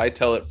story? Why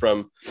tell it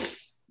from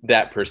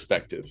that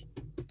perspective?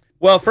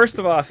 Well, first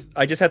of all,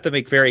 I just have to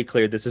make very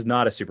clear, this is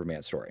not a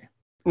Superman story.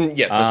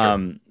 Yes, that's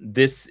true.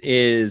 This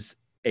is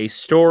a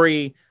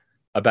story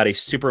about a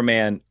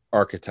Superman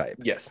archetype.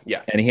 Yes,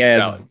 yeah. And he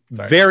has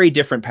very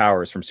different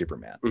powers from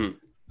Superman.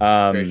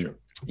 Mm-hmm. Very true.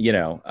 You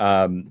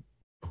know,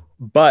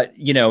 but,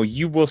 you know,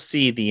 you will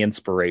see the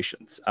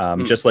inspirations.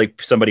 Just like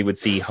somebody would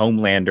see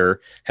Homelander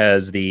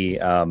has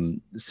the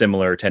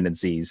similar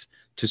tendencies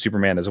to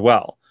Superman as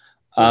well.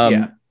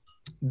 The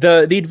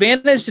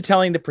advantage to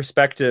telling the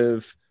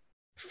perspective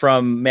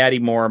from Maddie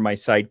Moore, my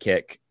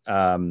sidekick,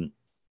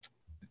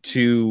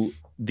 to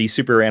the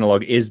super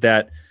analog is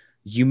that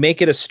you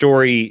make it a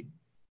story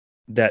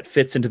that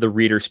fits into the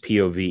reader's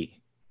POV,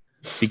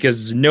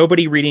 because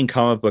nobody reading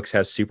comic books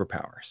has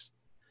superpowers,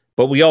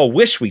 but we all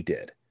wish we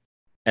did.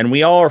 And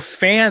we all are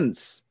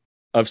fans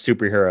of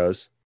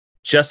superheroes,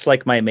 just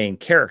like my main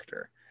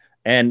character.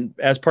 And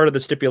as part of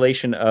the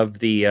stipulation of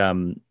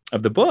the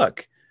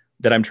book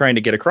that I'm trying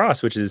to get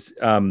across, which is,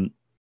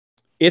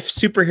 if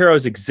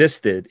superheroes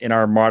existed in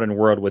our modern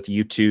world with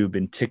YouTube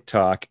and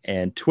TikTok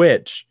and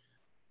Twitch,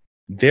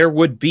 there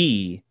would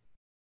be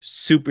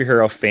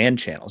superhero fan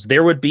channels.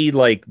 There would be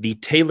like the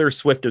Taylor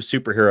Swift of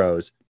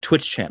superheroes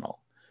Twitch channel.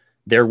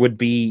 There would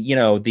be, you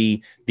know,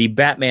 the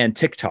Batman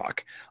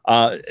TikTok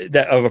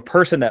that of a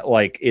person that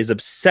like is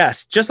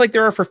obsessed, just like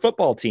there are for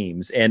football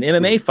teams and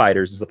MMA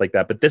fighters and stuff like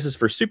that. But this is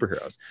for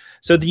superheroes.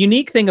 So the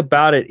unique thing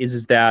about it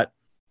is that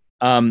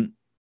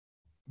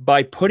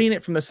by putting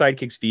it from the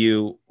sidekick's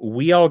view,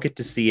 we all get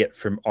to see it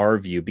from our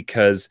view,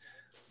 because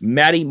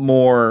Maddie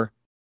Moore,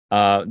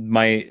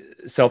 my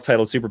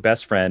self-titled super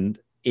best friend,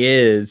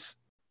 is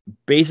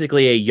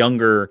basically a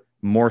younger,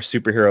 more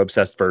superhero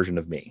obsessed version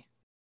of me.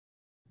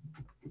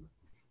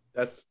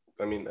 I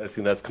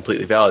think that's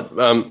completely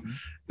valid.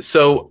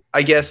 So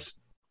I guess,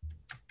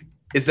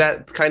 is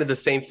that kind of the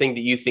same thing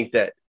that you think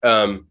that,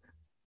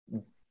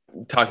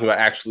 talking about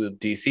actually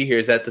DC here,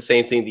 is that the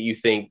same thing that you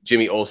think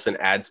Jimmy Olsen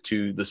adds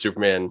to the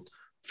Superman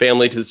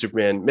family, to the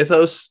Superman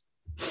mythos?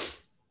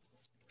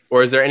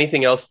 Or is there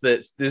anything else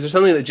is there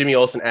something that Jimmy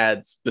Olsen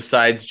adds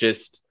besides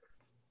just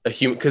a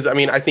human? Because I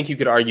mean, I think you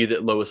could argue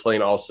that Lois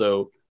Lane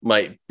also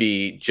might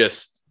be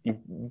just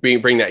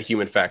bring that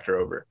human factor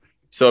over.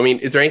 So I mean,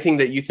 is there anything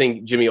that you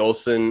think Jimmy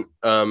Olsen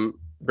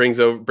brings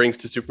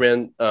to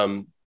Superman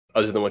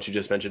other than what you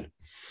just mentioned?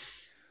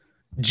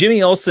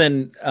 Jimmy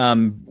Olsen,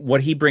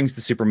 what he brings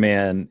to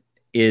Superman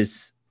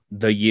is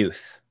the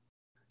youth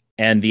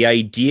and the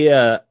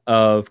idea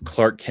of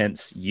Clark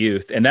Kent's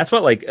youth. And that's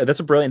that's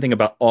a brilliant thing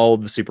about all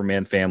the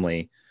Superman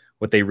family,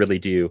 what they really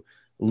do.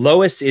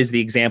 Lois is the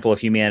example of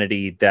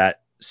humanity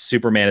that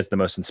Superman is the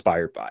most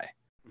inspired by.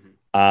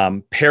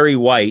 Perry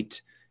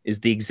White is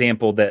the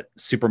example that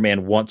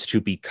Superman wants to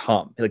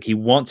become. Like, he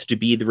wants to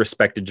be the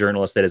respected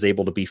journalist that is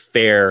able to be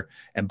fair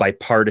and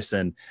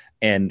bipartisan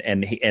and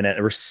a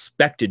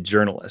respected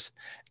journalist.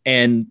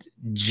 And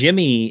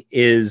Jimmy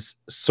is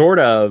sort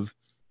of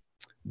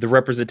the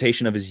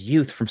representation of his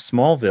youth from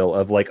Smallville,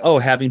 of like, oh,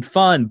 having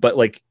fun, but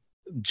like,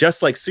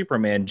 just like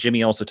Superman,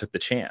 Jimmy also took the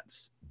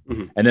chance.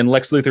 Mm-hmm. And then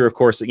Lex Luthor, of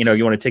course, you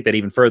want to take that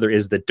even further,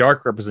 is the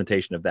dark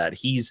representation of that.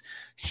 He's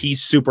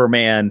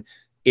Superman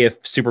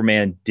if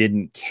Superman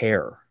didn't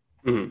care.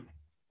 Mm-hmm.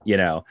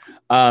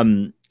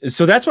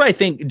 So that's what I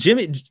think.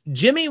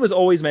 Jimmy was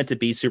always meant to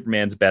be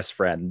Superman's best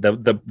friend.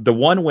 The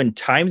one when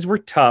times were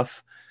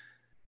tough,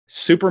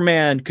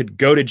 Superman could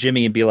go to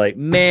Jimmy and be like,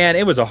 man,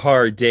 it was a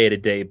hard day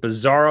today.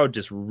 Bizarro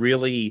just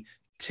really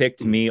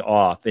ticked me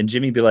off. And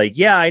Jimmy be like,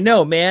 yeah, I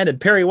know, man. And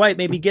Perry White,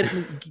 maybe get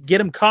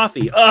him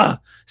coffee.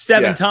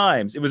 7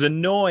 times. It was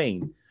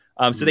annoying.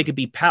 So they could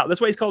be pal. That's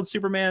why he's called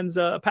Superman's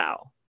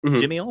pal,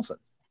 Jimmy Olsen.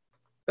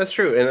 That's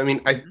true. And I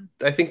mean,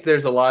 I think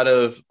there's a lot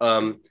of,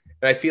 and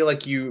I feel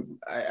like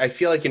I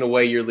feel like in a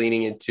way you're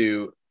leaning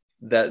into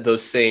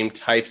those similar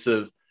types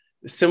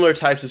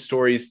of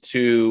stories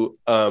to,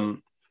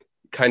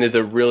 kind of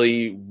the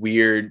really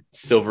weird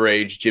Silver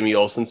Age Jimmy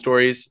Olsen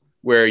stories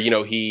where,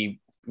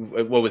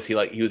 what was he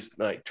like? He was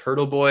like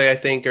Turtle Boy, I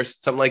think, or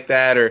something like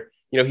that. Or,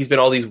 he's been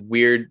all these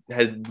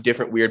has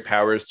different weird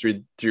powers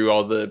through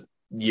all the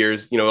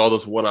years, all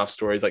those one-off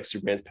stories like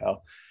Superman's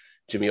pal,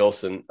 Jimmy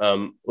Olsen.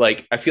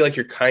 Like, I feel like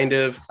you're kind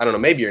of, I don't know,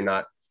 maybe you're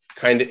not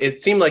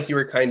it seemed like you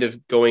were kind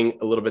of going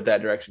a little bit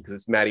that direction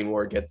because Matty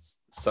Moore gets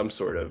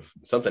something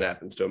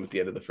happens to him at the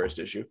end of the first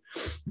issue.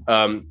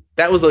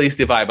 That was at least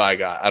the vibe I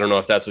got. I don't know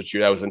if that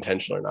was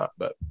intentional or not,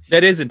 but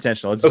that is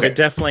intentional. It's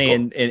definitely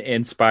cool.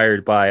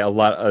 Inspired by a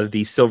lot of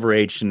the Silver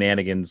Age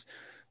shenanigans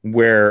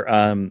where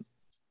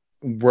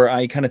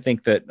I kind of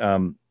think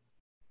that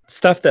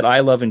stuff that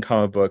I love in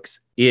comic books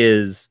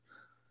is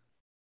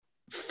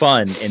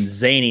fun and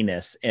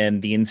zaniness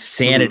and the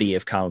insanity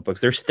of comic books.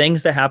 There's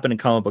things that happen in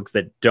comic books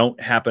that don't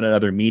happen in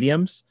other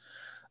mediums,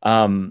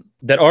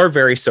 that are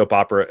very soap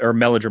opera or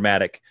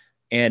melodramatic.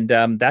 And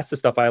that's the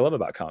stuff I love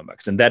about comic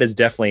books. And that is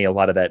definitely a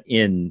lot of that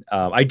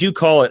I do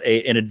call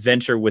it an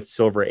adventure with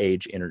Silver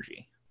Age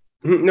energy.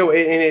 No,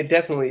 and it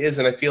definitely is.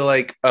 And I feel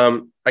like,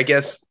 I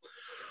guess,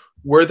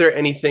 were there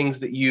any things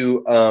that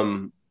you,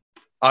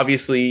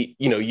 obviously,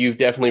 you've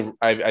definitely,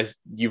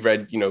 you've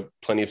read,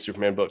 plenty of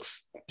Superman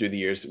books through the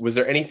years. Was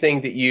there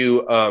anything that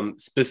you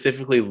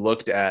specifically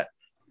looked at,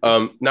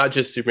 not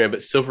just Superman,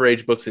 but Silver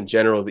Age books in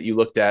general, that you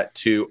looked at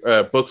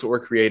to books or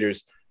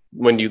creators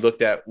when you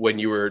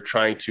were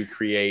trying to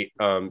create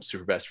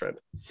Super Best Friend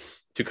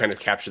to kind of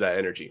capture that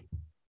energy?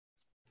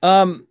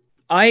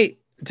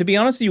 To be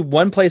honest with you,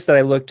 one place that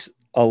I looked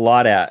a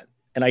lot at,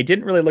 and I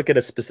didn't really look at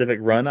a specific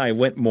run. I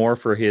went more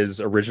for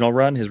his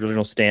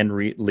original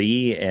Stan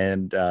Lee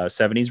and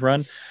 70s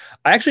run.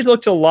 I actually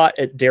looked a lot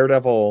at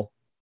Daredevil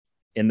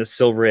in the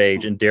Silver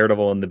Age and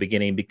Daredevil in the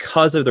beginning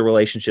because of the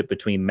relationship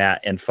between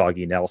Matt and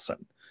Foggy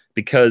Nelson.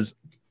 Because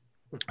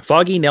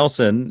Foggy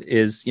Nelson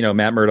is,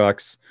 Matt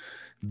Murdock's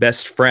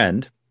best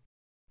friend,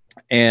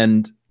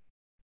 and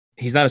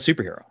he's not a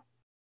superhero.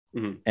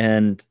 Mm-hmm.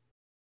 And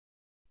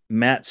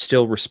Matt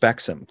still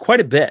respects him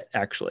quite a bit,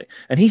 actually.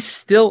 And he's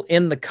still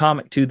in the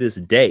comic to this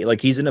day.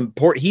 Like, he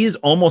is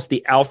almost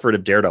the Alfred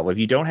of Daredevil. If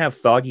you don't have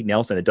Foggy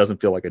Nelson, it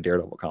doesn't feel like a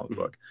Daredevil comic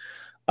book.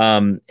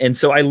 And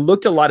so I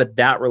looked a lot at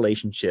that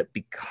relationship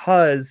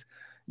because,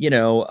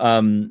 I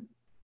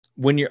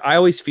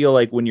always feel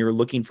like when you're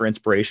looking for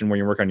inspiration, when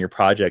you're working on your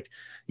project,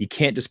 you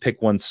can't just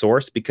pick one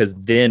source, because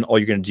then all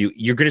you're going to do,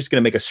 you're just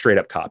going to make a straight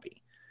up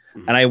copy.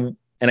 Mm-hmm.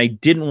 And I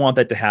didn't want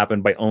that to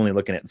happen by only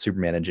looking at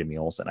Superman and Jimmy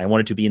Olsen. I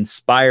wanted to be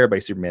inspired by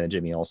Superman and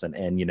Jimmy Olsen.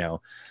 And,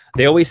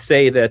 they always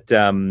say that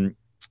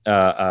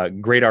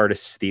great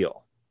artists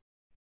steal.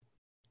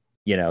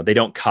 They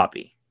don't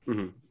copy.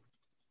 Mm-hmm.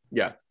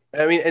 Yeah.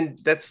 I mean, and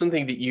that's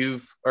something that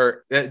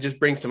that just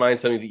brings to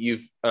mind something that you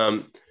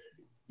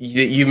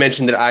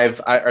mentioned that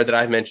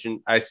I've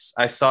mentioned. I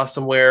saw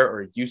somewhere,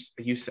 or you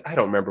I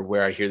don't remember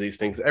where I hear these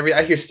things.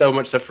 I hear so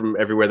much stuff from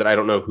everywhere that I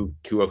don't know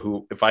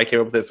who if I came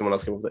up with it, someone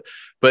else came up with it.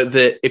 But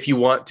that if you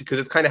want to, because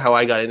it's kind of how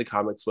I got into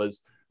comics was,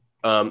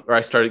 or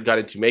I got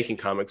into making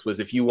comics, was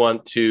if you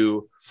want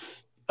to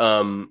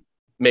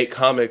make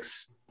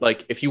comics,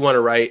 like if you want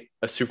to write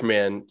a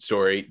Superman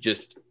story,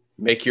 just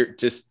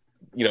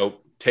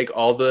take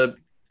all the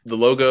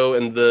logo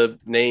and the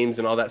names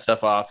and all that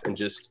stuff off and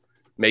just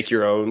make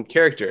your own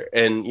character,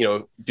 and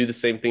do the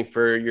same thing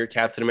for your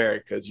Captain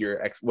America's,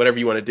 your whatever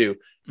you want to do,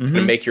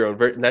 and make your own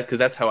version. Because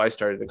that's how I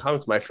started in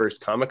comics. My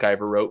first comic I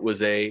ever wrote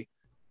was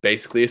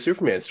basically a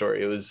Superman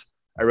story.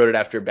 I wrote it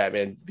after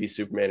Batman v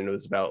Superman, and it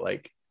was about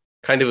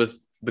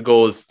the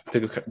goal is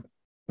to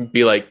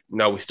be like,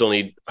 no, we still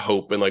need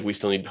hope, and we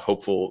still need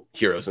hopeful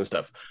heroes and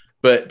stuff.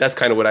 But that's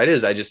kind of what it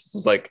is. I just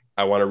was like,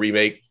 I want to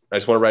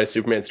write a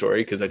Superman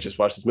story because I just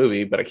watched this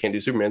movie, but I can't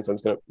do Superman, so I'm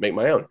just going to make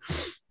my own.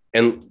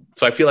 And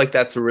so I feel like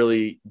that's a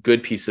really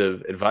good piece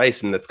of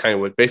advice, and that's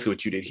kind of basically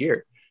what you did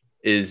here.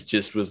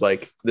 was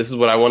like, this is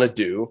what I want to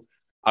do.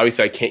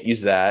 Obviously I can't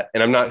use that,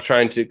 and I'm not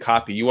trying to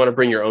copy. You want to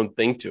bring your own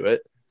thing to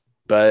it,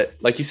 but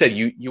like you said,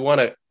 you want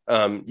to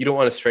you don't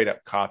want to straight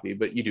up copy,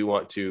 but you do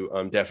want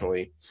to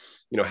definitely,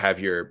 have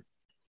your,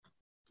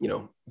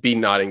 be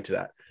nodding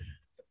to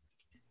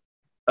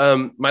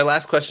that. My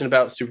last question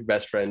about Super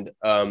Best Friend,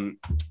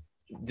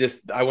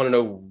 just I want to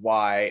know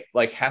why,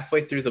 like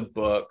halfway through the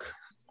book,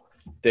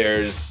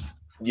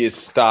 it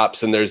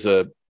stops and there's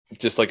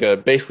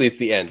basically it's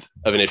the end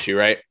of an issue,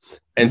 right?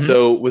 And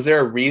so was there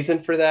a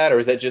reason for that, or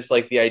is that just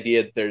like the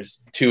idea that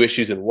there's two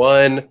issues in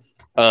one?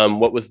 Why'd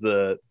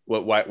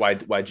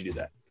you do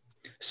that?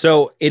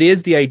 So it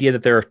is the idea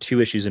that there are two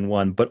issues in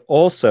one, but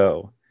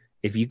also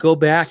if you go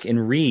back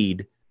and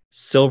read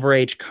Silver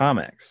Age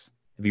comics,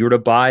 if you were to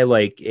buy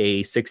like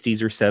a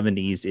 60s or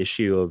 70s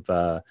issue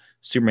of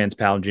Superman's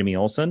pal Jimmy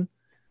Olsen,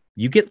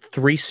 you get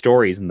 3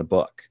 stories in the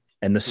book,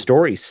 and the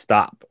stories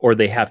stop or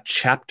they have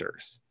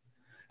chapters.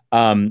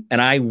 And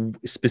I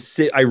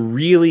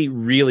really,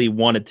 really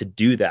wanted to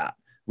do that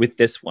with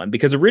this one,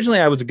 because originally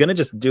I was going to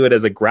just do it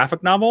as a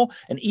graphic novel.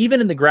 And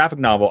even in the graphic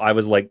novel, I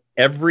was like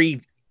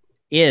every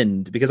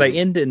end, because I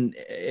end in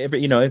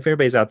every, if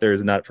everybody's out there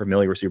is not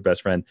familiar with Super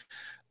Best Friend,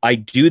 I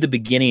do the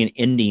beginning and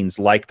endings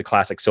like the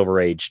classic Silver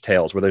Age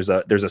tales, where there's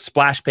a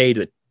splash page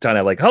that kind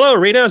of like, hello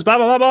readers, blah,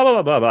 blah, blah, blah,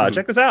 blah, blah, blah.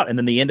 Check this out. And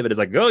then the end of it is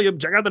like, you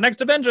check out the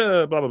next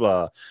Avenger, blah,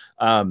 blah,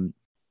 blah.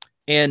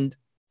 And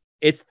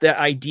it's the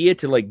idea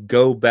to like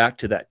go back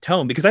to that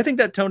tone, because I think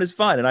that tone is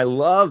fun and I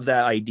love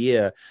that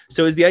idea.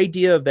 So is the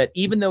idea of that,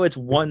 even though it's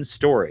one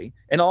story,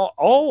 and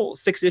all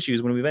 6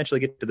 issues, when we eventually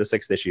get to the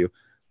 6th issue,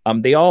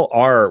 they all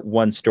are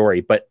one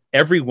story, but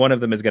every one of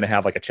them is going to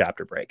have like a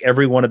chapter break.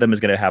 Every one of them is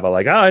going to have a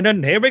like, and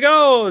then here we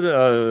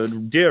go,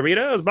 dear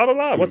readers, blah, blah,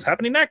 blah. What's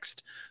happening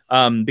next?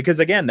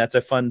 Because again, that's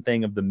a fun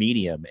thing of the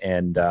medium,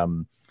 and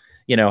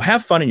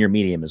have fun in your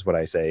medium is what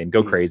I say, and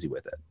go crazy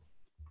with it.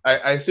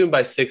 I assume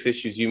by 6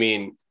 issues, you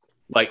mean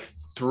like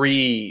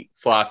 3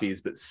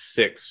 floppies, but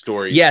 6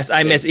 stories. Yes,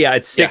 I miss. Yeah,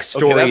 it's 6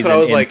 stories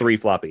and like, 3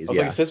 floppies. I was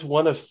like, is this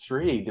one of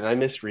 3? Did I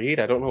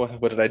misread? I don't know.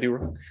 What did I do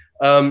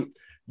wrong?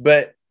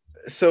 But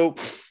so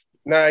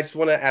now I just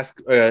want to ask,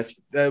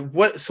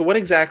 what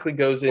exactly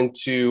goes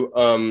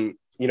into,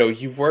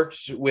 you've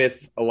worked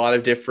with a lot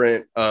of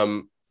different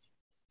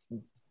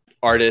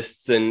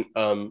artists and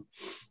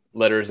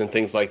letters and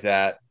things like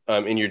that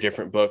in your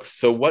different books.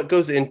 So what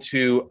goes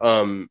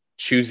into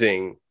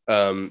choosing,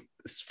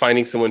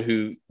 finding someone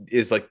who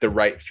is like the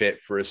right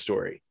fit for a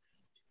story?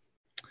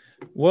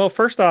 Well,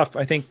 first off,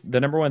 I think the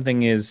number one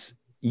thing is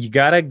you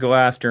got to go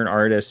after an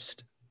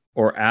artist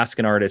or ask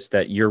an artist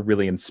that you're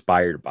really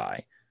inspired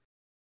by,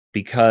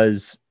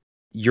 because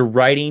you're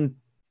writing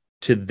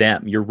to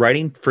them. You're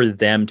writing for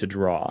them to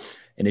draw.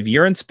 And if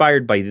you're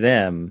inspired by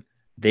them,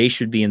 they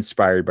should be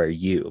inspired by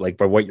you, like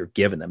by what you're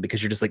giving them,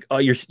 because you're just like,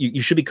 you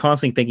should be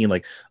constantly thinking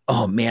like,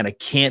 oh man, I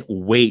can't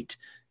wait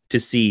to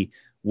see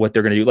what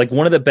they're going to do. Like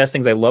one of the best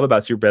things I love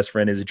about Super Best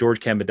Friend is George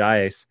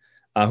Kambadais,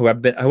 who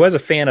I was a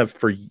fan of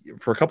for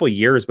a couple of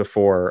years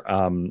before.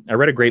 I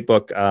read a great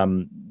book,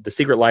 The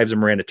Secret Lives of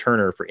Miranda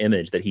Turner, for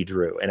Image, that he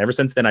drew. And ever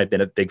since then, I've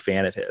been a big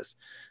fan of his.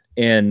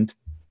 And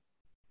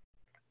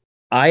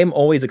I'm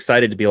always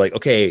excited to be like,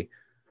 okay,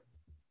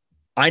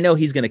 I know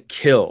he's going to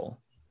kill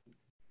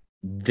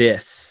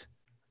this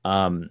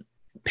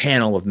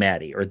panel of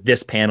Maddie or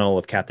this panel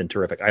of Captain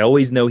Terrific. I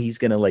always know he's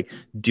going to like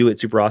do it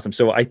super awesome.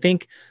 So I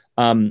think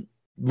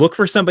look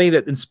for somebody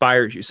that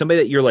inspires you, somebody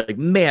that you're like,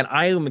 man,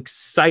 I am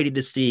excited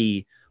to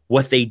see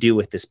what they do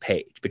with this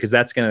page, because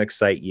that's going to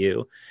excite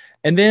you.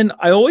 And then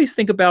I always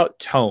think about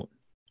tone.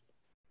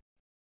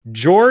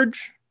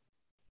 George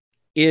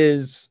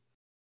is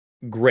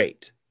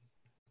great.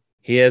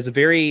 He has a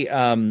very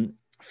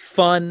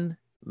fun,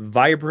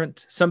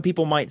 vibrant, some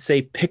people might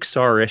say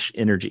Pixar-ish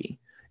energy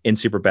in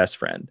Super Best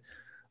Friend.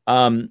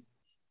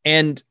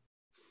 And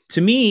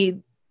to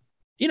me,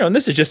 and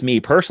this is just me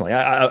personally,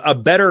 a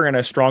better and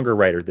a stronger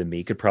writer than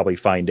me could probably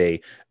find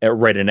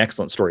write an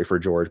excellent story for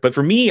George. But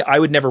for me, I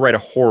would never write a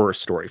horror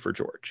story for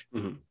George.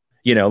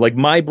 Mm-hmm. Like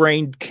my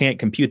brain can't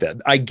compute that.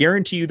 I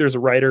guarantee you there's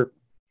a writer,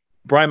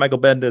 Brian Michael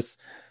Bendis,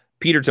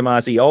 Peter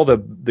Tomasi, all the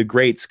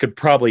greats could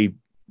probably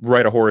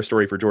write a horror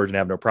story for George and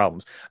have no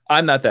problems.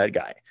 I'm not that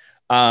guy.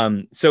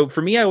 So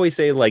for me, I always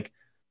say like,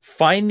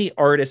 find the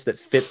artist that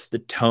fits the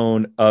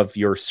tone of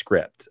your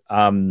script.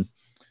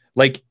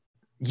 Like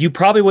you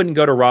probably wouldn't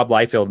go to Rob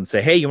Liefeld and say,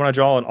 hey, you want to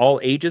draw an all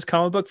ages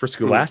comic book for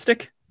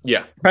Scholastic?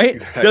 Yeah. Right.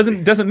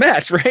 Exactly. Doesn't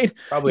match. Right.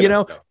 Probably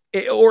not,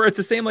 no. Or it's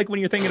the same, like when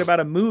you're thinking about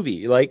a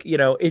movie, like,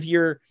 if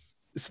you're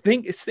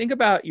think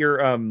about you're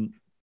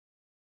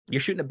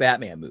shooting a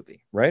Batman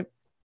movie, right?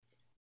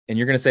 And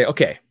you're going to say,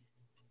 okay,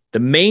 the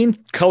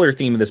main color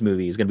theme of this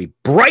movie is going to be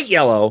bright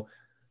yellow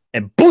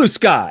and blue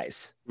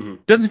skies. Mm-hmm.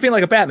 Doesn't feel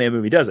like a Batman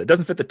movie, does it?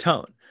 Doesn't fit the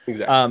tone.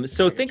 Exactly.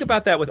 So think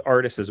about that with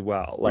artists as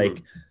well.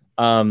 Like,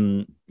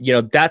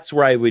 that's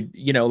where I would,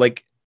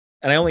 like,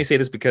 and I only say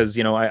this because,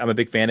 I'm a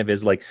big fan of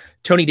his, like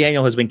Tony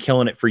Daniel has been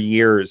killing it for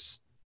years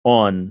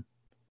on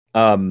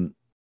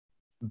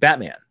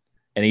Batman.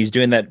 and he's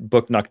doing that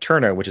book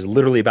Nocturna, which is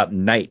literally about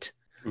night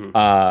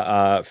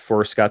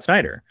for Scott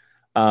Snyder.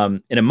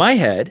 And in my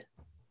head,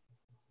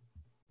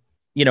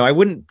 I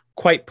wouldn't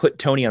quite put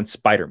Tony on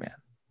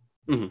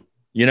Spider-Man.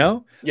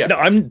 Yeah. No,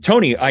 I'm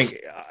Tony.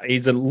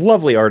 He's a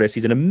lovely artist.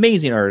 He's an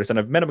amazing artist, and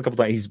I've met him a couple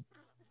times. He's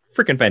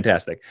freaking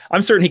fantastic.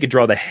 I'm certain he could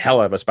draw the hell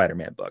out of a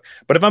Spider-Man book.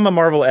 But if I'm a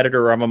Marvel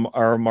editor or I'm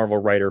a Marvel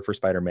writer for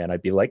Spider-Man,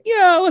 I'd be like,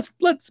 yeah,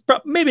 let's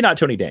maybe not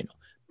Tony Daniel,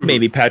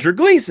 maybe Patrick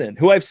Gleason,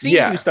 who I've seen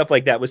do stuff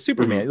like that with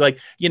Superman. Like,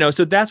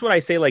 so that's what I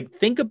say. Like,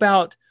 think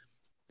about,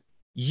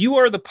 you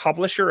are the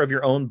publisher of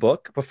your own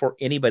book before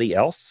anybody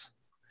else.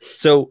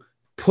 So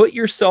put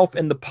yourself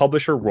in the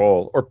publisher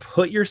role, or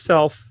put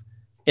yourself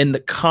in the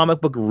comic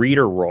book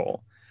reader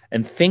role,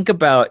 and think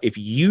about, if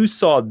you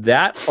saw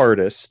that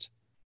artist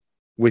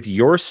with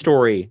your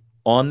story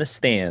on the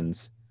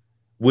stands,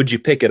 would you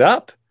pick it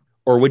up,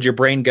 or would your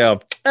brain go,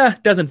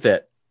 doesn't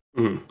fit?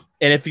 And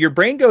if your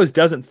brain goes,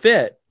 doesn't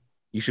fit,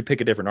 you should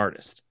pick a different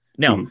artist.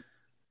 Now,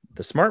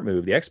 the smart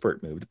move, the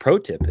expert move, the pro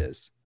tip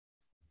is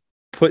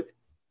put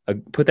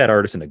that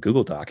artist in a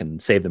Google Doc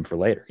and save them for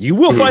later. You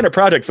will find a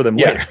project for them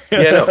later.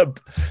 No.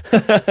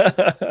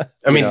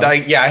 I mean, I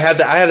have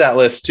that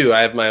list too.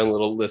 I have my own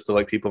little list of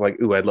like people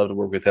like, ooh, I'd love to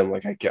work with them.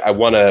 Like I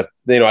want to,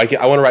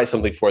 I want to write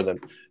something for them.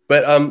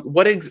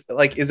 But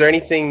is there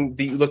anything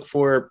that you look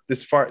for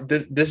this far?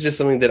 This is just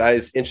something that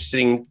is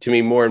interesting to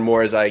me more and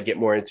more as I get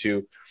more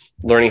into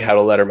learning how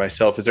to letter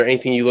myself. Is there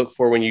anything you look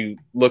for when you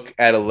look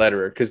at a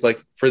letterer? Because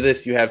like for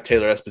this, you have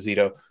Taylor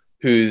Esposito,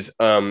 who's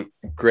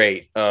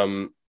great.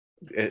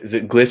 Is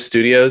it Glyph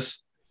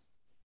Studios?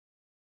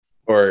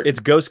 Or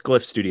it's Ghost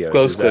Glyph Studios.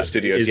 Glyph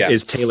Studios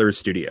is Taylor's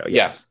studio.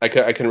 Yes, I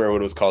couldn't remember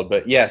what it was called,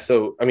 but yeah.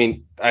 So I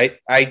mean,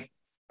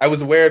 I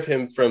was aware of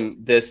him from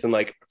this, and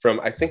like from,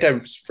 I think I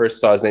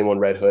first saw his name on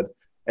Red Hood,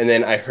 and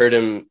then I heard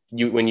him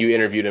when you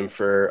interviewed him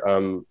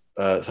for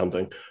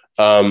something.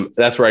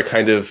 That's where I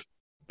kind of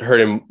heard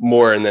him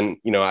more, and then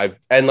like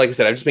I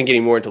said, I've just been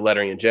getting more into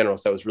lettering in general,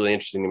 so that was really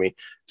interesting to me.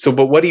 So,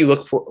 but what do you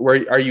look for?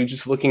 Where are you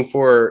just looking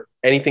for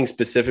anything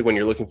specific when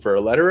you're looking for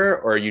a letterer,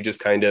 or are you just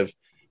kind of,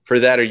 for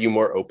that, are you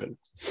more open?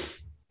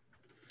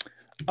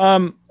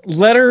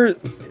 Letterers,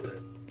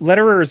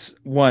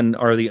 one,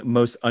 are the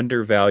most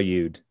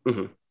undervalued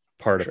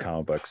part of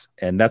comic books,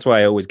 and that's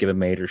why I always give a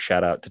major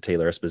shout out to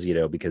Taylor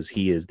Esposito, because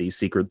he is the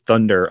secret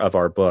thunder of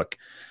our book.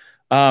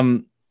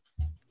 I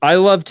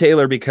love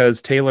Taylor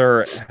because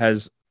Taylor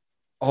has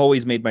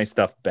always made my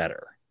stuff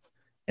better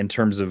in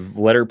terms of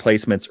letter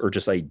placements or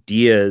just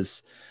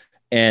ideas,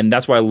 and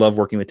that's why I love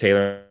working with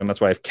Taylor, and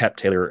that's why I've kept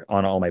Taylor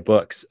on all my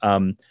books.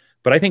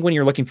 But I think when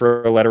you're looking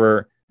for a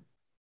letterer,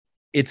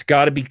 it's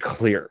got to be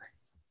clear,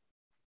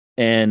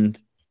 and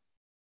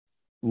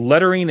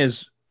lettering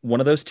is one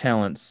of those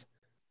talents.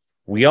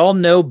 We all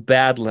know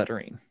bad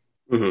lettering.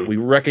 We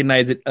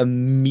recognize it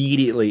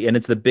immediately, and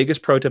it's the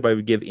biggest pro tip I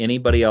would give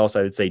anybody else.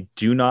 I would say,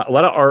 do not. A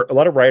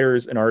lot of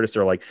writers and artists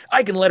are like,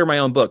 I can letter my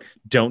own book.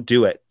 Don't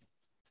do it.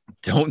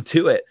 Don't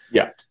do it.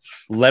 Yeah,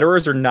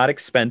 letterers are not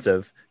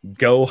expensive.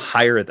 Go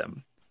hire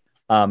them.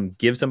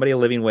 Give somebody a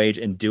living wage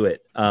and do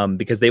it,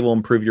 because they will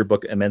improve your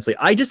book immensely.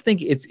 I just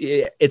think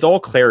it's all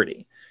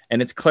clarity,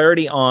 and it's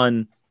clarity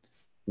on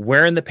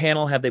where in the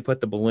panel have they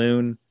put the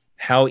balloon,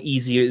 how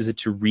easy is it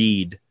to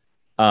read,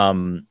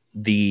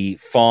 the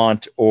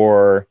font,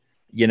 or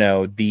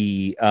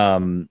the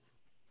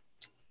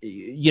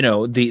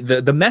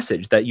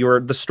message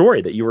that the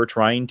story that you were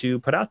trying to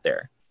put out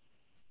there.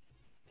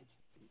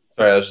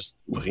 Sorry, I was just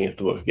looking at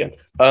the book again.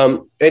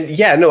 And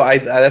yeah, no, I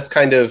that's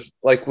kind of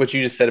like what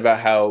you just said about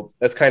how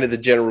that's kind of the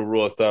general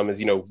rule of thumb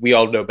is, we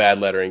all know bad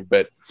lettering,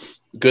 but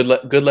good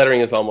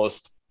lettering is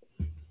almost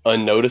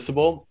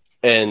unnoticeable.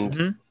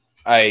 And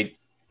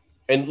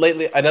and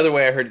lately, another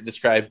way I heard it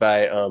described by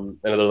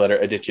another letter,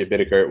 Aditya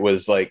Bidikar,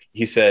 was like,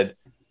 he said,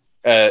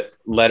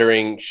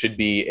 lettering should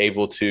be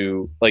able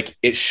to, like,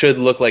 it should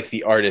look like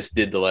the artist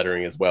did the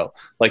lettering as well.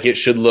 Like, it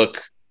should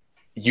look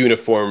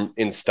uniform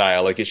in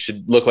style. Like, it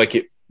should look like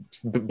it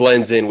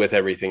blends in with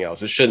everything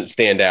else. It shouldn't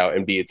stand out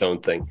and be its own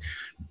thing.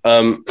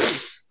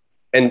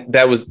 And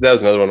that was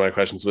another one of my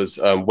questions was,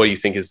 what do you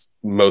think is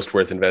most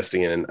worth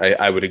investing in? And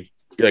I would,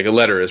 like, a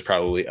letter is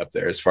probably up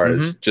there as far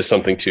as just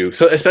something to,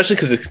 so especially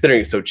because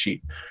considering it's so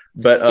cheap.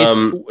 But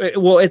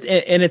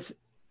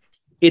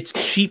it's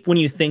cheap when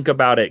you think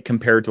about it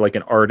compared to like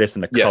an artist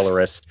and a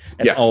colorist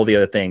and all the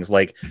other things.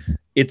 Like,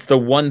 it's the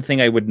one thing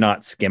I would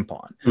not skimp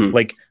on.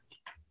 Like,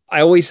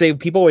 I always say,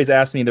 people always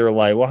ask me, they're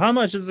like, well, how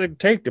much does it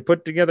take to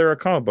put together a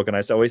comic book? And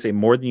I always say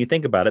more than you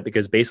think about it,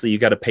 because basically you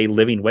got to pay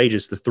living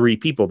wages to 3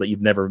 people that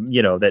you've never,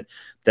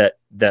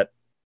 that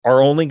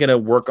are only going to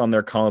work on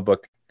their comic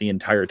book the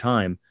entire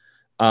time.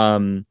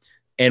 And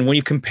when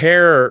you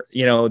compare, the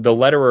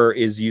letterer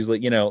is usually,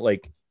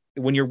 like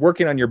when you're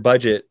working on your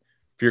budget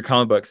for your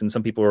comic books, and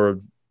some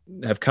people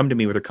have come to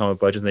me with their comic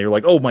budgets and they're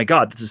like, oh my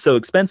God, this is so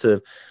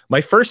expensive.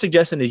 My first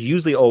suggestion is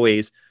usually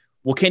always,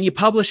 well, can you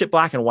publish it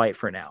black and white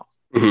for now?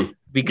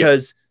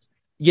 Because,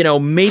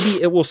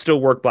 maybe it will still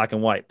work black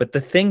and white, but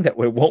the thing that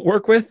it won't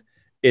work with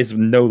is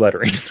no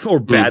lettering or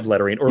bad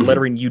lettering or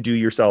lettering you do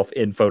yourself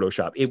in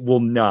Photoshop. It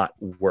will not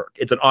work.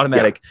 It's an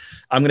automatic,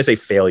 I'm going to say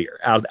failure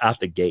out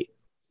the gate.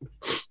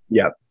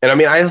 Yeah. And I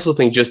mean, I also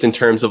think just in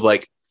terms of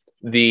like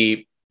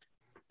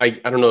I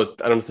don't know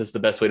if that's the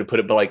best way to put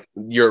it, but like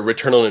your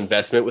return on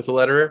investment with a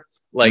letterer,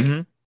 like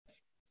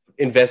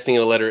investing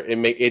in a letter,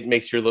 it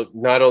makes your look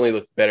not only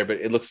look better, but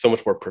it looks so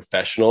much more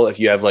professional if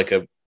you have like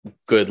a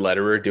good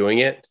letterer doing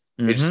it.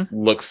 It just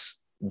looks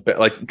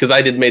like, because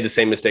I made the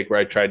same mistake where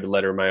I tried to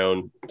letter my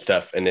own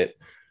stuff and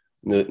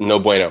no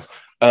bueno.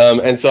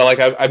 And so like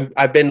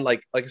I've been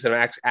like I said,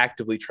 I'm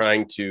actively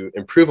trying to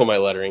improve on my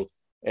lettering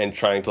and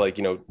trying to like,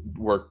 you know,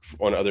 work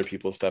on other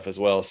people's stuff as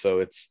well. So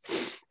it's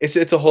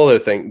a whole other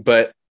thing.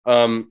 But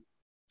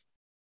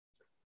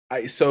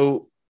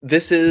so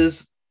this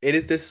is on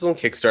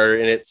Kickstarter,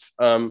 and it's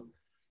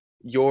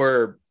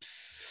your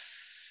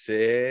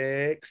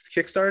sixth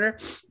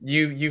Kickstarter.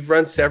 You've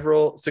run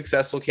several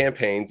successful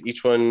campaigns.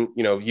 Each one,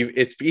 you know,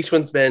 each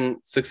one's been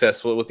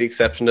successful with the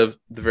exception of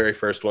the very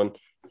first one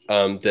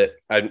that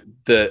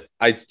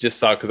I just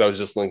saw because I was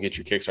just looking at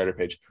your Kickstarter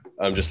page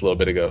just a little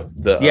bit ago.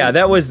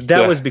 That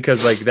was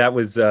because like that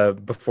was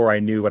before I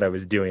knew what I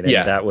was doing. And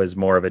that was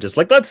more of it, just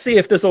like, let's see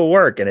if this will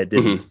work, and it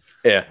didn't.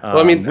 Yeah. Well,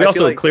 I mean, we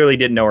also clearly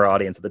didn't know our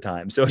audience at the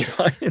time, so it's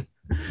fine.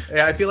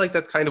 Yeah, I feel like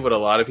that's kind of what a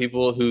lot of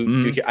people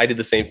who do. I did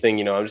the same thing.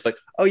 You know, I'm just like,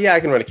 oh yeah, I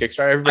can run a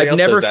Kickstarter. Everybody I've else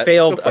never does that.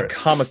 failed a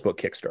comic book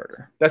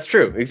Kickstarter. That's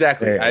true.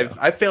 Exactly.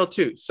 I've failed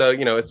too. So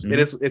you know, it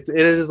is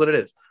what it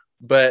is.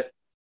 But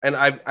and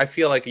I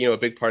feel like, you know, a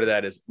big part of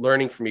that is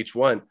learning from each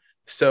one.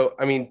 So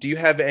I mean, do you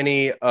have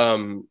any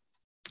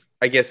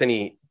I guess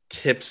any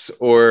tips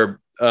or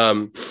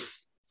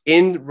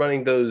in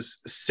running those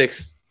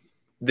six?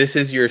 This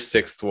is your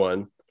sixth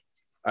one,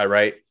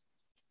 right?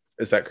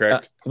 Is that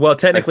correct? Well,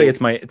 technically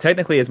it's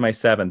my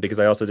seventh, because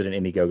I also did an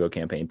Indiegogo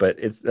campaign, but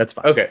that's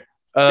fine. Okay.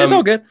 It's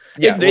all good.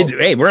 Yeah.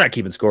 Hey, we're not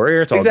keeping score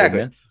here. It's all exactly.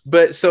 good, man.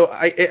 But so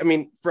I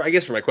mean, for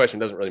my question,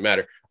 it doesn't really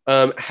matter.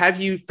 Have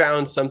you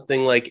found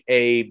something like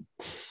I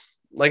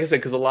said,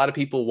 because a lot of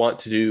people want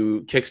to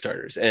do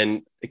Kickstarters,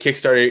 and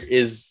Kickstarter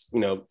is,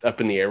 you know,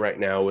 up in the air right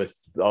now with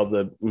all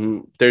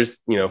there's,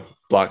 you know,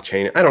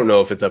 blockchain. I don't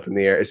know if it's up in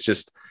the air. It's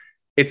just,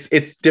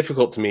 it's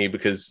difficult to me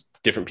because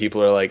different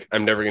people are like,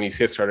 I'm never going to use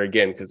Kickstarter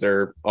again because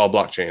they're all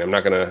blockchain. I'm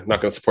not going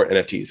to support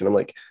NFTs. And I'm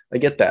like, I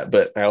get that,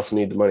 but I also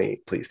need the money,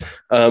 please.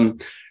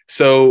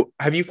 So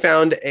have you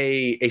found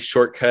a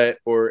shortcut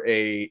or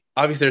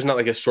obviously there's not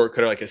like a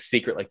shortcut or like a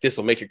secret, like this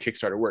will make your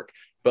Kickstarter work,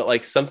 but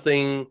like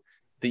something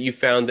that you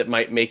found that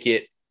might make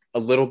it a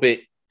little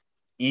bit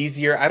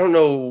easier? I don't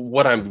know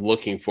what I'm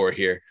looking for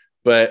here,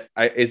 but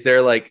is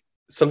there like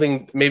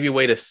something, maybe a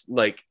way to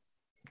like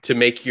to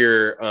make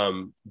your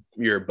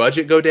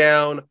budget go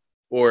down,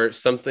 or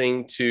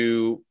something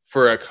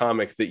for a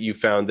comic that you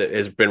found that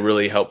has been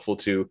really helpful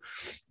to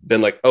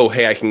been like, oh,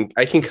 hey, I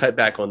can cut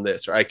back on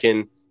this, or I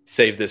can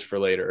save this for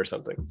later or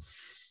something?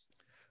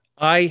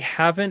 I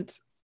haven't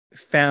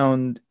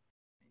found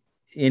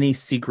any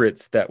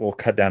secrets that will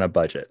cut down a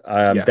budget.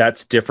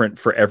 That's different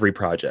for every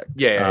project.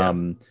 Yeah.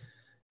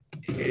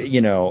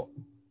 You know,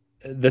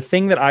 the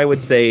thing that I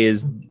would say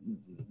is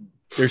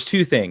there's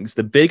two things.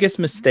 The biggest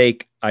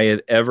mistake I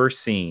have ever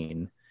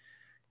seen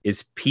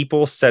is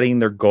people setting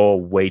their goal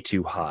way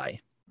too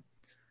high,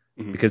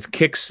 because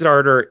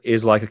Kickstarter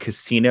is like a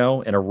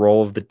casino and a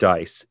roll of the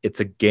dice. It's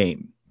a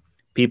game.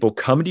 People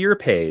come to your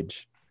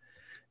page,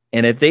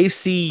 and if they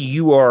see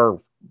you are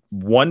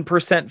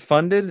 1%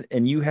 funded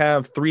and you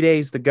have 3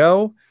 days to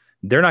go,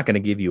 they're not going to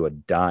give you a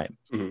dime.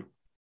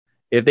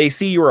 If they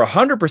see you are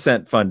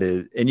 100%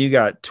 funded and you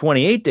got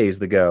 28 days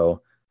to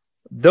go,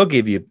 they'll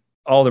give you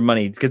all their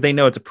money because they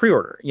know it's a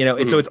pre-order, you know?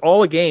 And so it's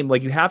all a game.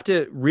 Like, you have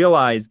to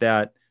realize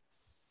that.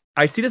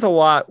 I see this a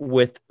lot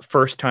with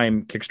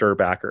first-time Kickstarter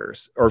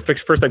backers or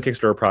first-time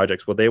Kickstarter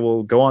projects, where they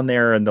will go on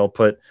there and they'll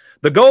put,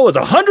 the goal is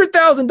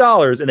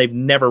 $100,000, and they've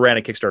never ran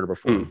a Kickstarter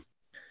before.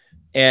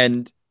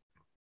 And,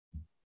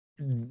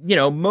 you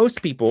know,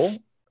 most people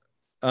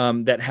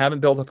that haven't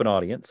built up an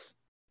audience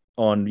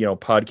on, you know,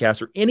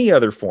 podcasts or any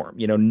other form,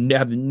 you know,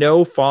 have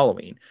no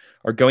following,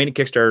 are going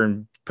to Kickstarter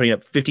and putting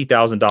up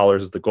 $50,000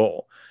 as the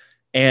goal.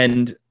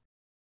 And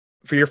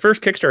for your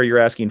first Kickstarter, you're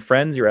asking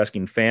friends, you're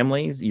asking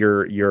families,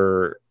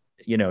 you're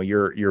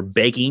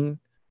begging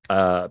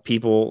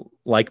people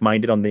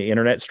like-minded on the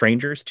internet,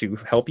 strangers, to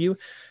help you.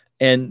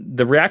 And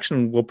the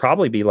reaction will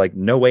probably be like,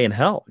 no way in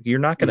hell, you're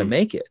not going to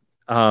make it.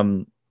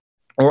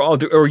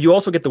 Or you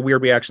also get the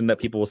weird reaction that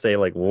people will say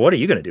like, well, what are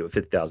you going to do with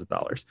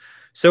 $50,000?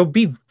 So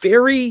be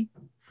very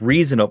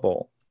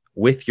reasonable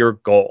with your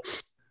goal.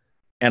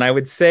 And I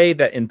would say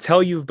that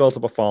until you've built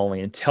up a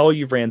following, until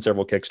you've ran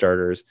several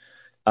Kickstarters,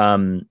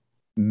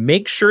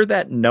 make sure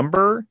that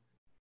number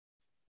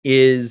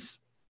is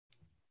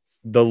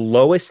the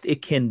lowest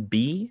it can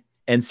be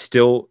and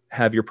still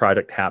have your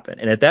project happen.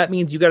 And if that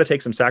means you got to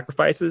take some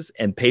sacrifices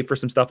and pay for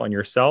some stuff on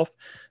yourself,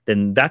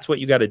 then that's what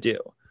you got to do.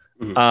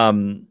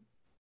 And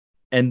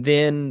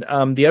then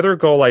the other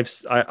goal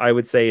I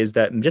would say is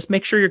that just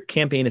make sure your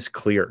campaign is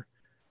clear.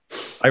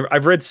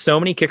 I've read so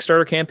many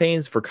Kickstarter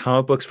campaigns for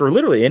comic books, for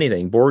literally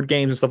anything, board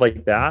games and stuff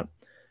like that.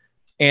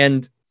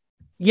 And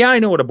yeah, I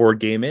know what a board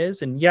game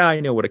is, and yeah, I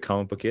know what a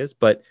comic book is,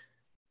 but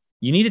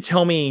you need to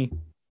tell me,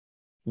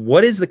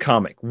 what is the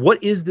comic?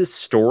 What is this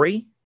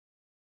story?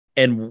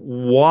 And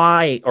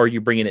why are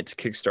you bringing it to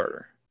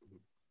Kickstarter?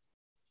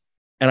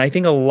 And I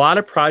think a lot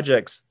of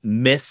projects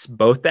miss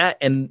both that,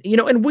 and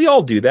and we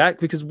all do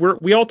that because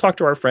we all talk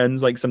to our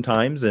friends like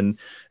sometimes, and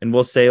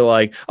we'll say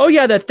like, oh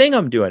yeah, that thing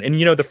I'm doing, and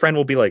the friend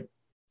will be like,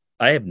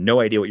 I have no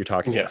idea what you're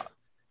talking about,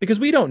 because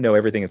we don't know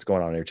everything that's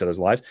going on in each other's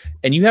lives.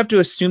 And you have to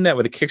assume that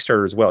with a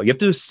Kickstarter as well. You have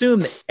to assume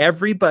that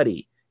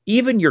everybody,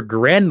 even your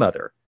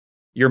grandmother,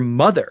 your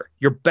mother,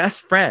 your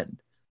best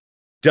friend,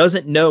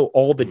 doesn't know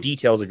all the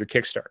details of your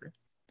Kickstarter.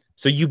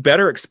 So you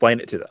better explain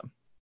it to them.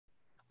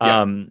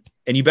 Yeah.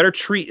 And you better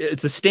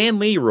it's the Stan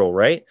Lee rule,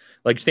 right?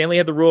 Like Stan Lee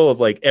had the rule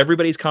of like,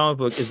 everybody's comic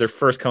book is their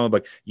first comic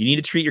book. You need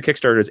to treat your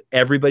Kickstarter as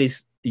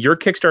your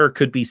Kickstarter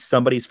could be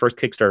somebody's first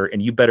Kickstarter,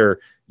 and you better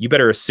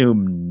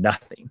assume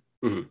nothing.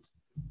 Mm-hmm.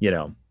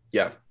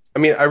 Yeah. I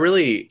mean, I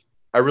really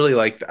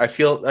like, I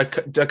feel a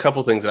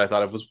couple things that I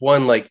thought of was,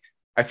 one, like,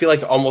 I feel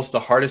like almost the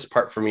hardest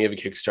part for me of a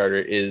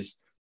Kickstarter is,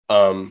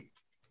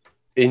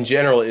 in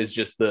general, is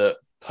just the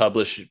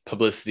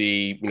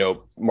publicity,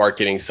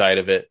 marketing side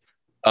of it.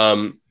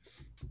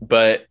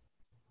 But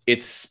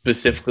it's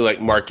specifically like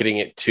marketing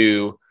it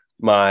to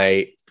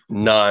my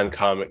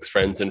non-comics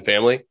friends and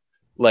family.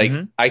 Like,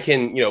 mm-hmm. I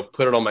can,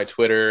 put it on my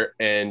Twitter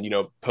and,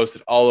 post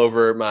it all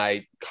over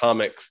my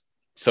comics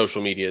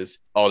social medias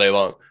all day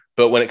long.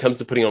 But when it comes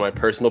to putting on my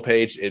personal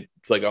page,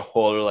 it's like a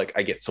whole other, like,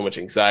 I get so much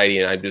anxiety,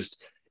 and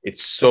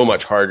it's so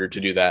much harder to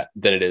do that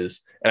than it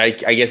is. And I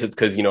guess it's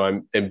because,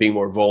 I'm being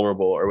more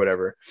vulnerable or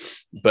whatever,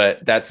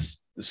 but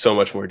that's so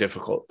much more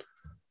difficult.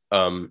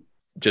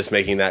 Just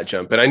making that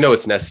jump. And I know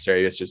it's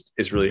necessary.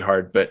 It's really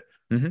hard, but,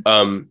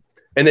 mm-hmm.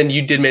 And then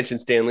you did mention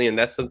Stan Lee, and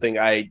that's something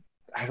I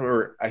don't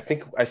remember. I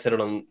think I said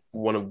it on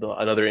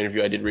another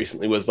interview I did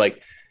recently, was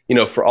like,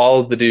 for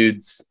all of the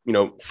dude's,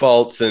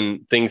 faults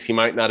and things he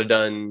might not have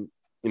done,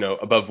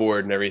 above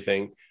board and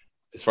everything,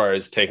 as far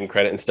as taking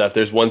credit and stuff,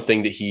 there's one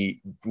thing that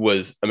he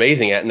was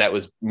amazing at, and that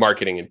was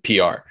marketing and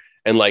PR.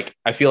 And like,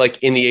 I feel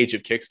like in the age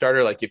of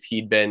Kickstarter, like if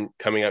he'd been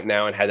coming up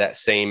now and had that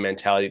same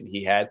mentality that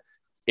he had,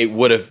 it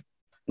would have,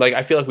 like,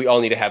 I feel like we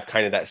all need to have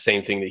kind of that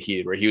same thing that he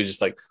did, where he was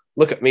just like,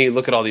 look at me,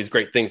 look at all these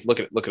great things, look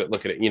at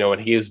it,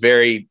 and he is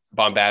very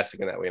bombastic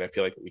in that way. And I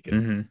feel like we can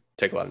mm-hmm.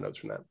 take a lot of notes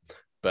from that.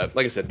 But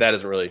like I said,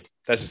 that's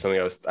just something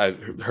I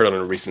heard on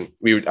a recent,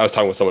 I was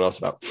talking with someone else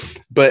about,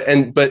 but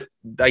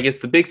I guess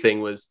the big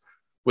thing was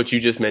what you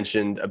just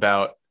mentioned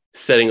about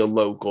setting a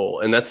low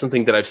goal. And that's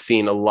something that I've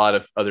seen a lot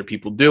of other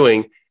people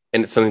doing.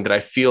 And it's something that I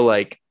feel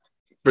like,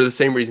 for the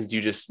same reasons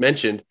you just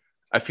mentioned,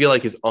 I feel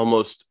like is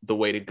almost the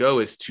way to go,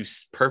 is to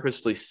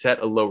purposefully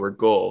set a lower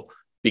goal,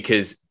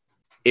 because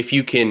if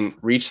you can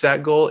reach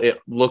that goal, it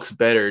looks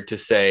better to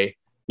say,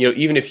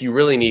 even if you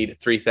really need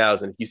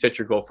 3,000, you set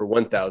your goal for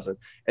 1,000,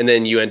 and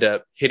then you end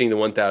up hitting the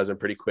 1,000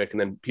 pretty quick. And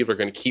then people are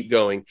going to keep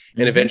going. Mm-hmm.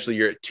 And eventually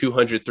you're at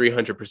 200,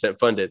 300%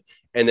 funded.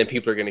 And then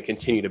people are going to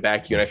continue to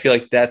back you. And I feel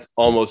like that's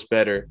almost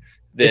better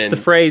than, it's the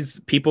phrase,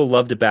 people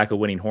love to back a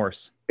winning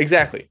horse.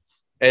 Exactly.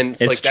 And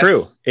it's like,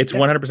 true. It's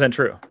 100%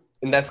 true.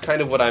 And that's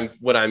kind of what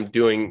I'm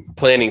doing,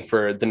 planning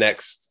for the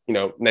next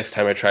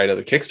time I try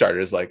another Kickstarter,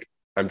 is like,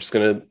 I'm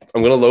going to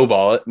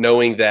lowball it,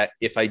 knowing that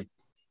if I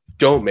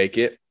don't make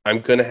it,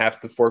 I'm going to have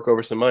to fork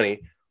over some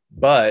money.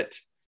 But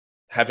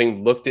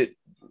having looked at,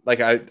 like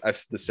I've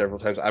said this several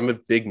times, I'm a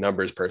big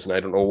numbers person. I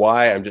don't know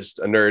why, I'm just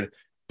a nerd,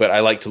 but I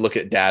like to look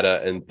at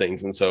data and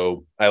things. And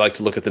so I like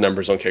to look at the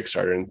numbers on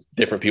Kickstarter and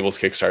different people's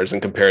Kickstarters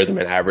and compare them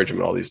and average them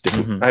and all these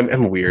different, mm-hmm.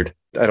 I'm weird.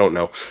 I don't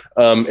know.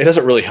 It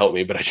doesn't really help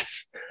me, but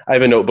I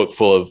have a notebook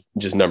full of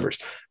just numbers,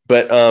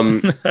 but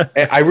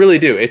I really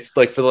do. It's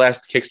like, for the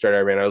last Kickstarter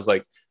I ran, I was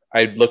like,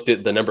 I looked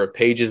at the number of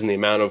pages and the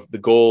amount of the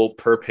goal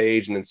per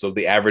page. And then, so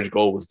the average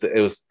goal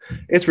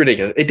it's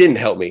ridiculous. It didn't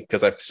help me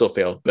because I still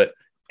failed, but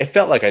it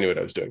felt like I knew what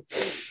I was doing.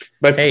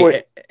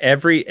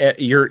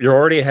 You're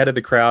already ahead of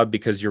the crowd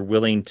because you're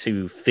willing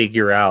to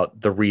figure out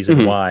the reason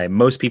mm-hmm. why.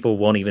 Most people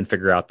won't even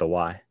figure out the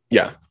why.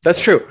 Yeah, that's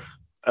true.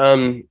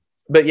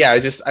 But yeah, I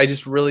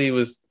just really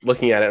was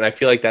looking at it, and I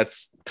feel like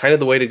that's kind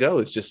of the way to go,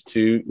 is just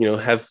to,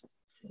 have,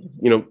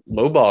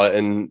 lowball it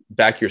and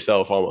back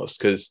yourself almost,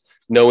 because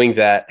knowing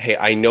that, hey,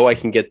 I know I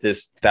can get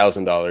this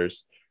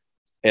 $1,000,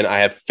 and I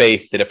have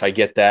faith that if I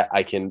get that,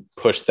 I can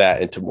push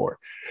that into more.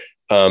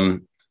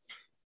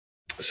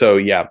 So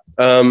yeah,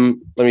 let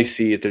me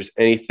see if there's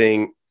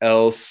anything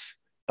else.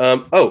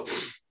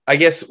 I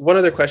guess one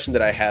other question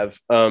that I have,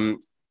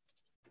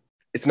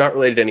 it's not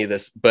related to any of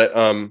this, but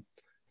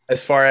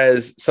as far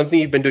as something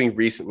you've been doing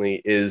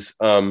recently is,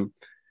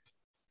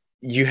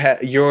 you have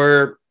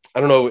I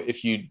don't know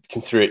if you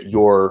consider it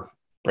your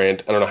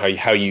brand. I don't know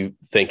how you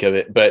think of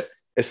it, but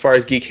as far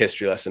as Geek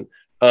History Lesson,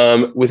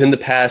 within the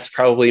past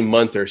probably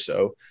month or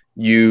so,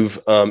 you've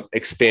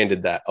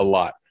expanded that a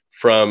lot.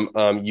 From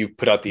you've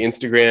put out the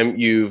Instagram,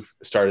 you've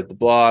started the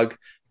blog,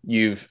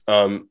 you've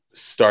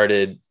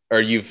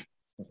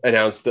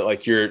announced that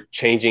like you're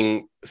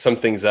changing some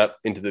things up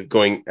into the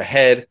going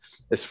ahead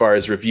as far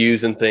as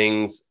reviews and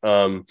things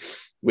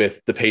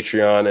with the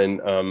Patreon.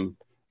 And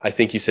I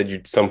think you said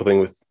you'd something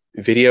with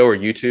video or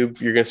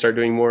YouTube you're going to start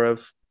doing more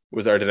of.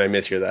 Or did I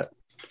mishear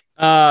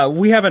that?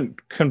 We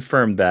haven't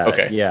confirmed that.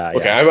 Okay. Yeah.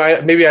 Okay.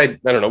 Yeah. Maybe I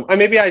don't know.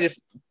 Maybe I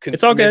just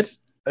it's all good.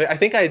 I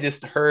think I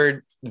just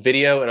heard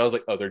video and I was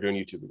like, oh, they're doing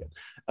YouTube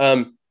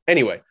again.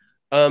 Anyway,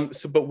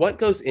 but what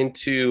goes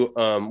into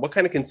what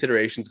kind of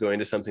considerations go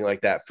into something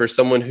like that for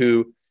someone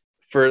who,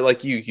 for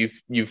like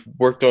you've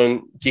worked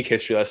on Geek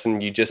History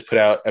Lesson, you just put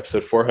out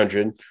episode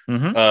 400.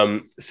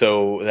 Mm-hmm.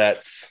 So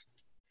that's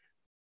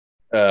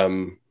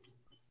 7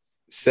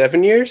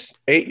 years,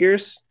 8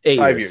 years,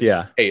 5 years.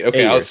 Yeah. 8.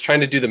 Okay. 8 I was years. trying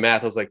to do the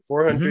math. I was like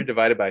 400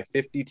 divided by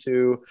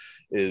 52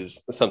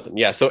 is something.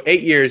 Yeah. So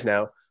 8 years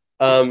now.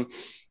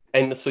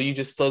 And so you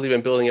just slowly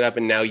been building it up,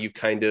 and now you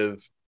kind of,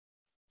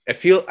 it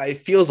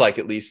feels like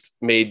at least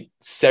made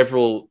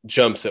several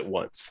jumps at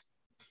once,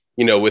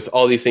 with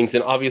all these things.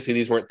 And obviously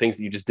these weren't things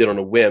that you just did on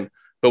a whim,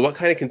 but what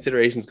kind of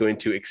considerations go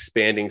into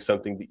expanding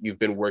something that you've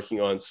been working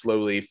on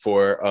slowly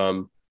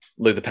for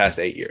like the past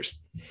 8 years?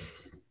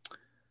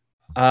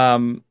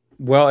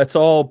 Well, it's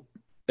all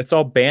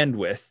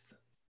bandwidth,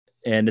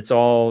 and it's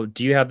all,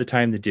 do you have the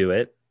time to do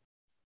it?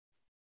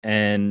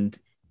 And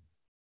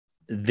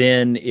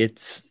then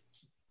it's,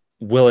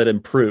 will it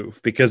improve?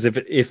 Because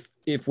if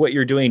what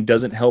you're doing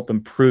doesn't help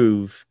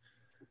improve,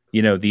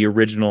 the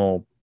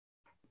original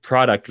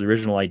product, the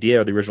original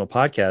idea, or the original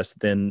podcast,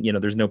 then,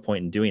 there's no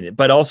point in doing it.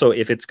 But also,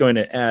 if it's going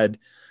to add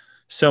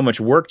so much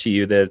work to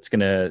you that it's going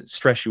to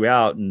stress you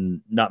out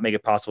and not make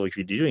it possible for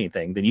you to do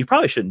anything, then you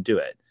probably shouldn't do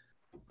it.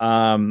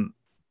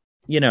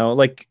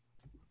 Like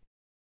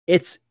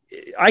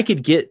I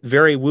could get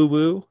very woo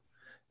woo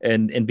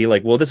and be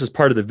like, well, this is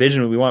part of the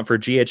vision we want for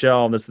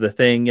GHL, and this is the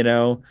thing,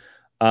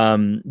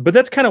 but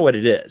that's kind of what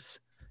it is.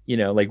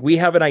 Like we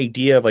have an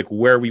idea of like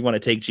where we want to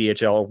take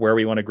GHL, where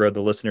we want to grow the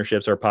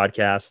listenerships, our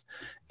podcast.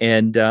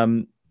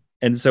 And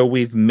so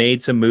we've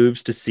made some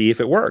moves to see if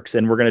it works,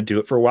 and we're going to do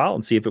it for a while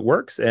and see if it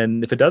works.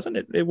 And if it doesn't,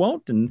 it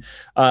won't. And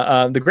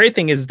the great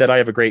thing is that I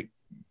have a great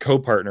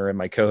co-partner and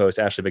my co-host,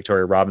 Ashley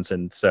Victoria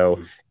Robinson.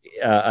 So,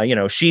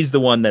 she's the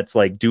one that's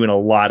like doing a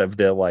lot of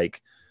the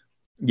like,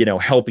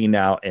 helping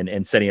out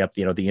and setting up,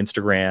 the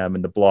Instagram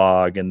and the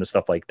blog and the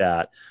stuff like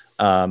that.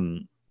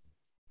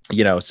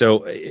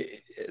 So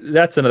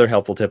that's another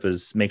helpful tip,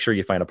 is make sure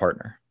you find a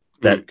partner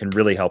that can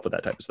really help with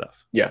that type of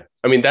stuff. Yeah.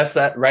 I mean, that's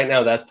that right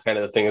now. That's kind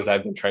of the thing is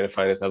I've been trying to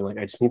find is I'm like,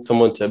 I just need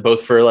someone to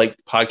both for like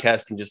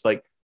podcast and just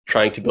like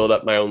trying to build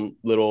up my own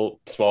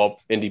little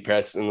small indie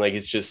press. And like,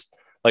 it's just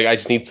like, I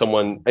need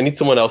someone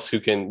else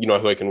who can,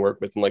 who I can work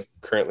with. And like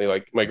currently,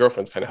 like my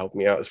girlfriend's kind of helping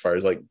me out as far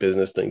as like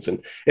business things.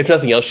 And if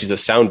nothing else, she's a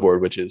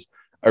soundboard, which is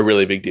a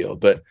really big deal.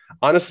 But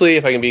honestly,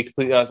 if I can be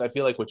completely honest, I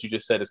feel like what you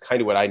just said is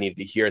kind of what I needed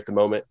to hear at the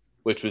moment,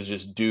 which was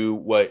just do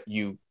what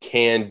you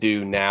can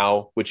do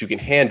now, which you can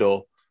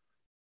handle.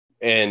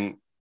 And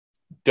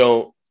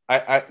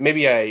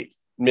maybe I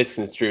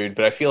misconstrued,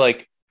 but I feel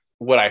like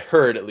what I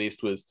heard at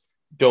least was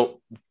don't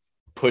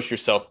push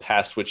yourself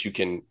past what you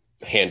can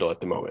handle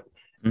at the moment.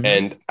 Mm-hmm.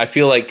 And I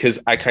feel like, cause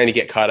I kind of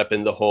get caught up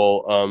in the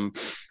whole, and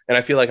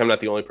I feel like I'm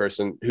not the only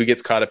person who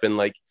gets caught up in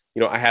like,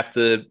 I have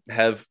to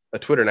have a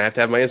Twitter and I have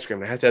to have my Instagram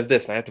and I have to have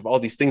this and I have to have all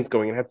these things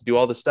going and I have to do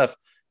all this stuff.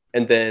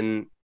 And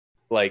then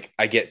like,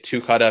 I get too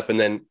caught up and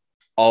then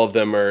all of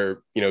them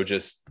are,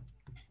 just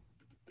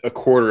a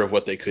quarter of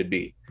what they could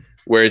be.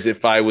 Whereas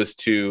if I was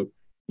to,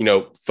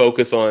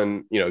 focus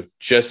on,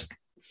 just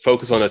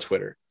focus on a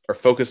Twitter or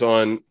focus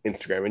on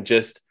Instagram and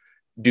just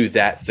do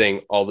that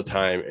thing all the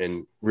time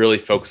and really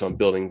focus on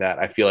building that,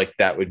 I feel like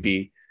that would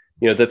be,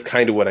 that's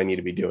kind of what I need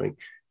to be doing.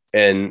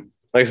 And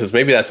like I said,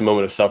 maybe that's a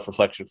moment of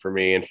self-reflection for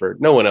me and for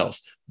no one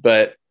else,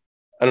 but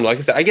I don't know. Like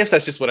I said, I guess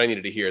that's just what I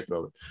needed to hear at the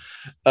moment.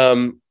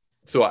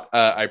 So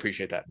I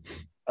appreciate that.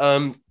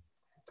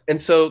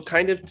 And so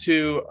kind of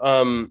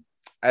to,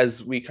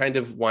 as we kind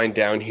of wind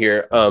down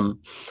here, I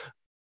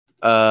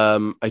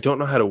don't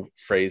know how to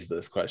phrase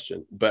this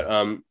question,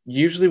 but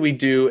usually we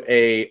do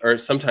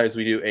sometimes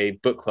we do a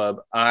book club.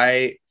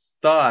 I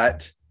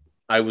thought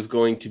I was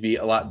going to be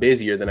a lot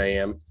busier than I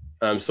am.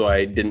 So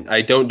I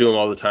don't do them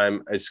all the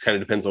time. It just kind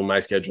of depends on my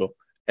schedule.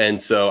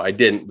 And so I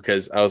didn't,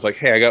 because I was like,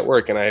 hey, I got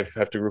work and I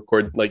have to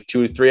record like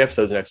 2 or 3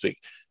 episodes next week.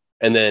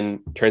 And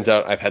then turns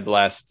out I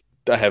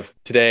have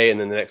today and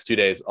then the next 2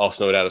 days all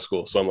snowed out of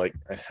school. So I'm like,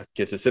 I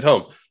get to sit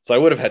home. So I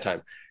would have had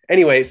time.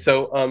 Anyway,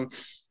 so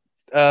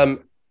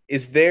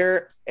is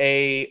there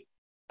I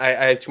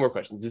have 2 more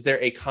questions. Is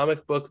there a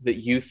comic book that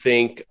you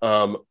think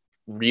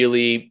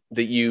really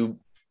that you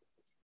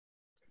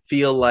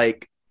feel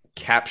like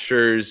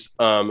captures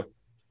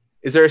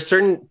is there a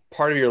certain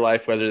part of your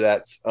life, whether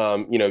that's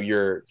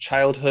your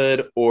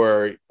childhood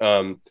or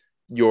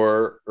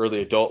your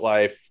early adult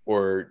life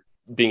or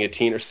being a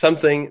teen or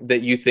something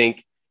that you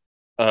think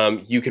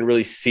you can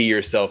really see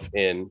yourself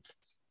in,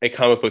 a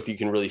comic book that you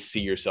can really see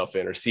yourself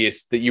in or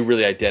that you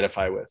really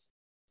identify with?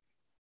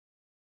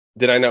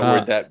 Did I not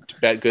word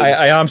that good?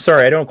 I'm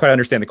sorry. I don't quite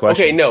understand the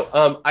question. Okay,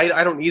 no.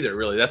 I don't either,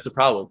 really. That's the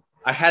problem.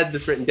 I had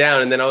this written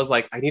down and then I was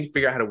like, I need to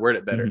figure out how to word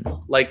it better.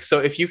 Mhm. Like, so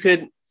if you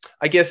could,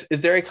 I guess,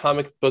 is there a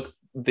comic book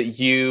that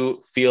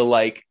you feel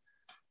like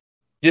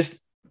just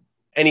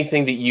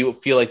anything that you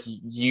feel like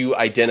you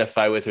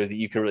identify with or that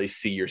you can really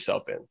see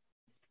yourself in,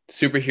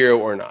 superhero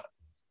or not?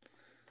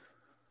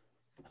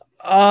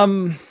 I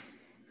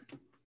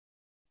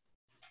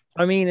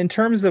mean, in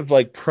terms of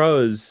like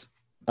prose,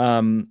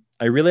 I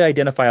really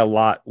identify a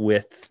lot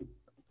with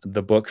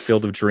the book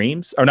Field of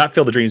Dreams, or not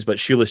Field of Dreams, but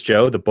Shoeless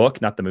Joe, the book,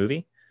 not the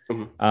movie.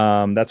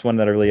 Mhm. That's one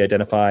that I really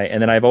identify.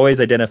 And then I've always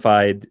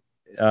identified,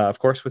 of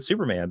course, with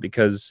Superman,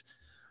 because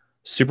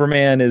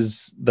Superman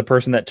is the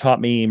person that taught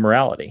me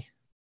morality.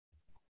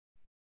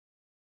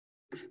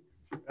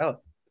 Oh,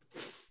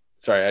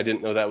 sorry, I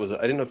didn't know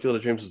I didn't know Field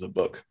of Dreams was a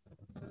book.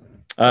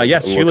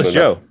 Yes, Shoeless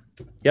Joe.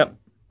 Yep.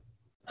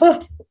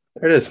 Huh.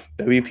 There it is.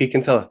 W.P.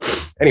 Kinsella.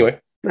 Anyway,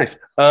 nice.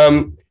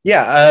 I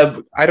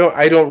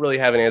don't really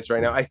have an answer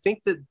right now. I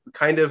think that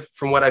kind of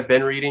from what I've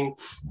been reading,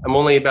 I'm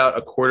only about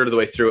a quarter of the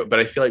way through it, but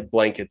I feel like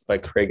Blankets by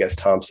Craig S.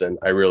 Thompson.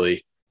 I'm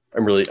really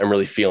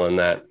feeling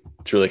that.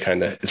 It's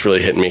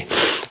really hitting me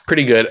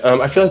pretty good.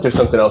 I feel like there's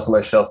something else on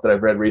my shelf that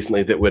I've read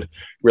recently that would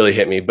really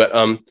hit me. But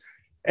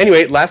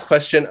anyway, last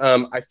question.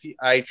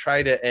 I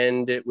try to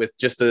end it with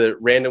just a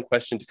random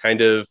question to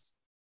kind of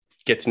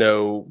get to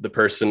know the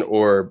person,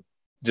 or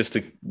just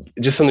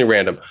something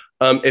random.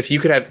 If you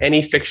could have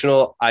any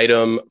fictional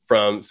item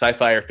from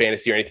sci-fi or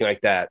fantasy or anything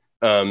like that,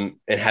 and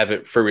have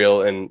it for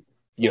real, and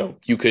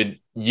you could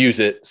use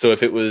it. So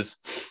if it was,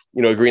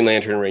 a Green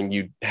Lantern ring,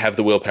 you'd have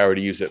the willpower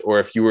to use it. Or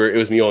if it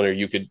was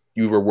Mjolnir,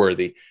 you were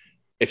worthy.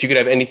 If you could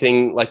have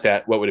anything like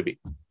that, what would it be?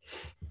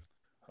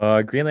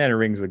 Green Lantern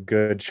ring's a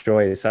good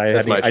choice. I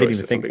didn't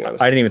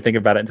even think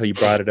about it until you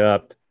brought it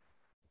up.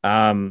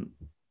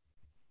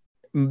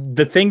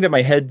 The thing that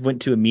my head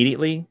went to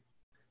immediately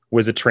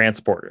was a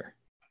transporter,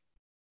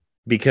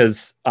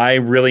 because I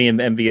really am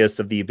envious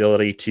of the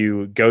ability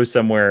to go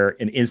somewhere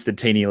and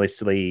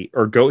instantaneously,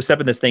 or go step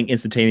in this thing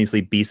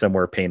instantaneously, be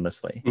somewhere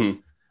painlessly.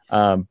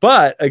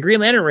 But a Green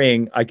Lantern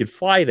ring, I could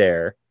fly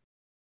there,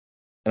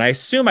 and I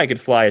assume I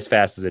could fly as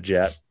fast as a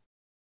jet.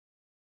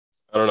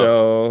 I don't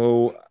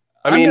know.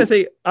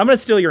 I'm gonna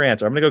steal your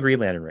answer. I'm gonna go Green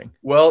Lantern ring.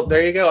 Well,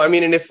 there you go. I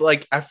mean, and if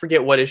I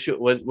forget what issue it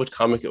was, what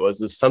comic it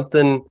was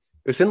something.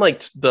 It was in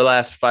like the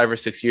last 5 or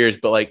 6 years,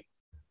 but like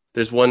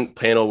there's one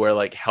panel where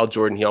like Hal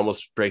Jordan, he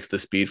almost breaks the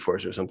Speed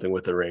Force or something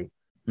with the ring.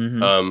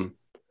 Mm-hmm.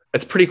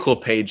 It's a pretty cool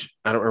page.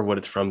 I don't remember what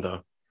it's from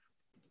though.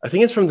 I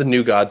think it's from the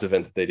New Gods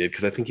event that they did,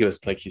 because I think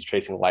he's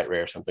tracing Light Ray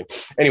or something.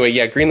 Anyway,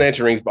 yeah, Green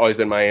Lantern ring's always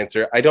been my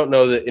answer. I don't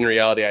know that in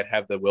reality I'd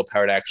have the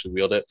willpower to actually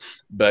wield it,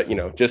 but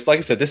just like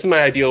I said, this is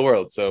my ideal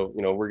world, so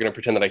we're gonna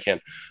pretend that I can.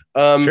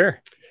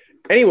 Sure.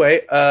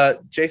 Anyway,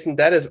 Jason,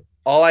 that is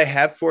all I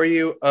have for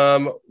you.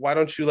 Why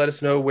don't you let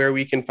us know where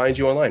we can find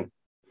you online?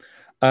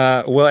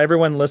 Well,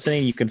 everyone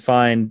listening, you can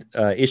find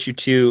issue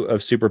 2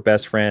 of Super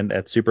Best Friend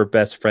at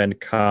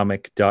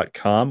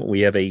superbestfriendcomic.com. We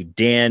have a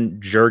Dan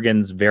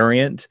Jurgens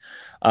variant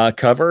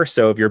cover.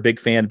 So if you're a big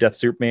fan of Death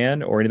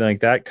Superman or anything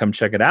like that, come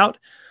check it out.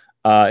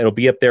 It'll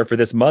be up there for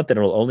this month, and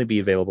it'll only be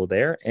available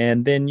there.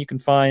 And then you can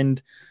find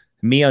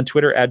me on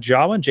Twitter at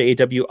Jawin,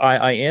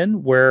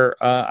 Jawiin,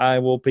 where I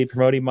will be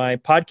promoting my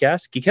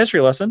podcast, Geek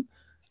History Lesson,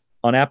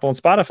 on Apple and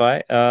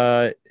Spotify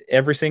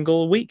every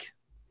single week.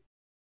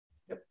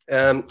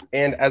 And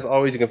as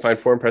always, you can find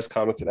Foreign Press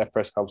Comics at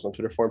FPress Comics on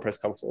Twitter, Foreign Press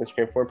Comics on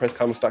Instagram,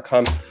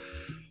 foreignpresscomics.com,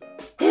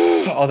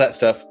 all that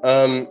stuff.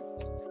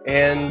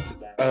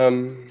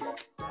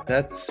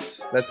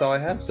 That's all I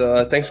have.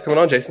 So thanks for coming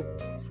on, Jason.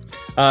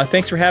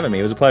 Thanks for having me.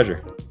 It was a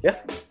pleasure. Yeah.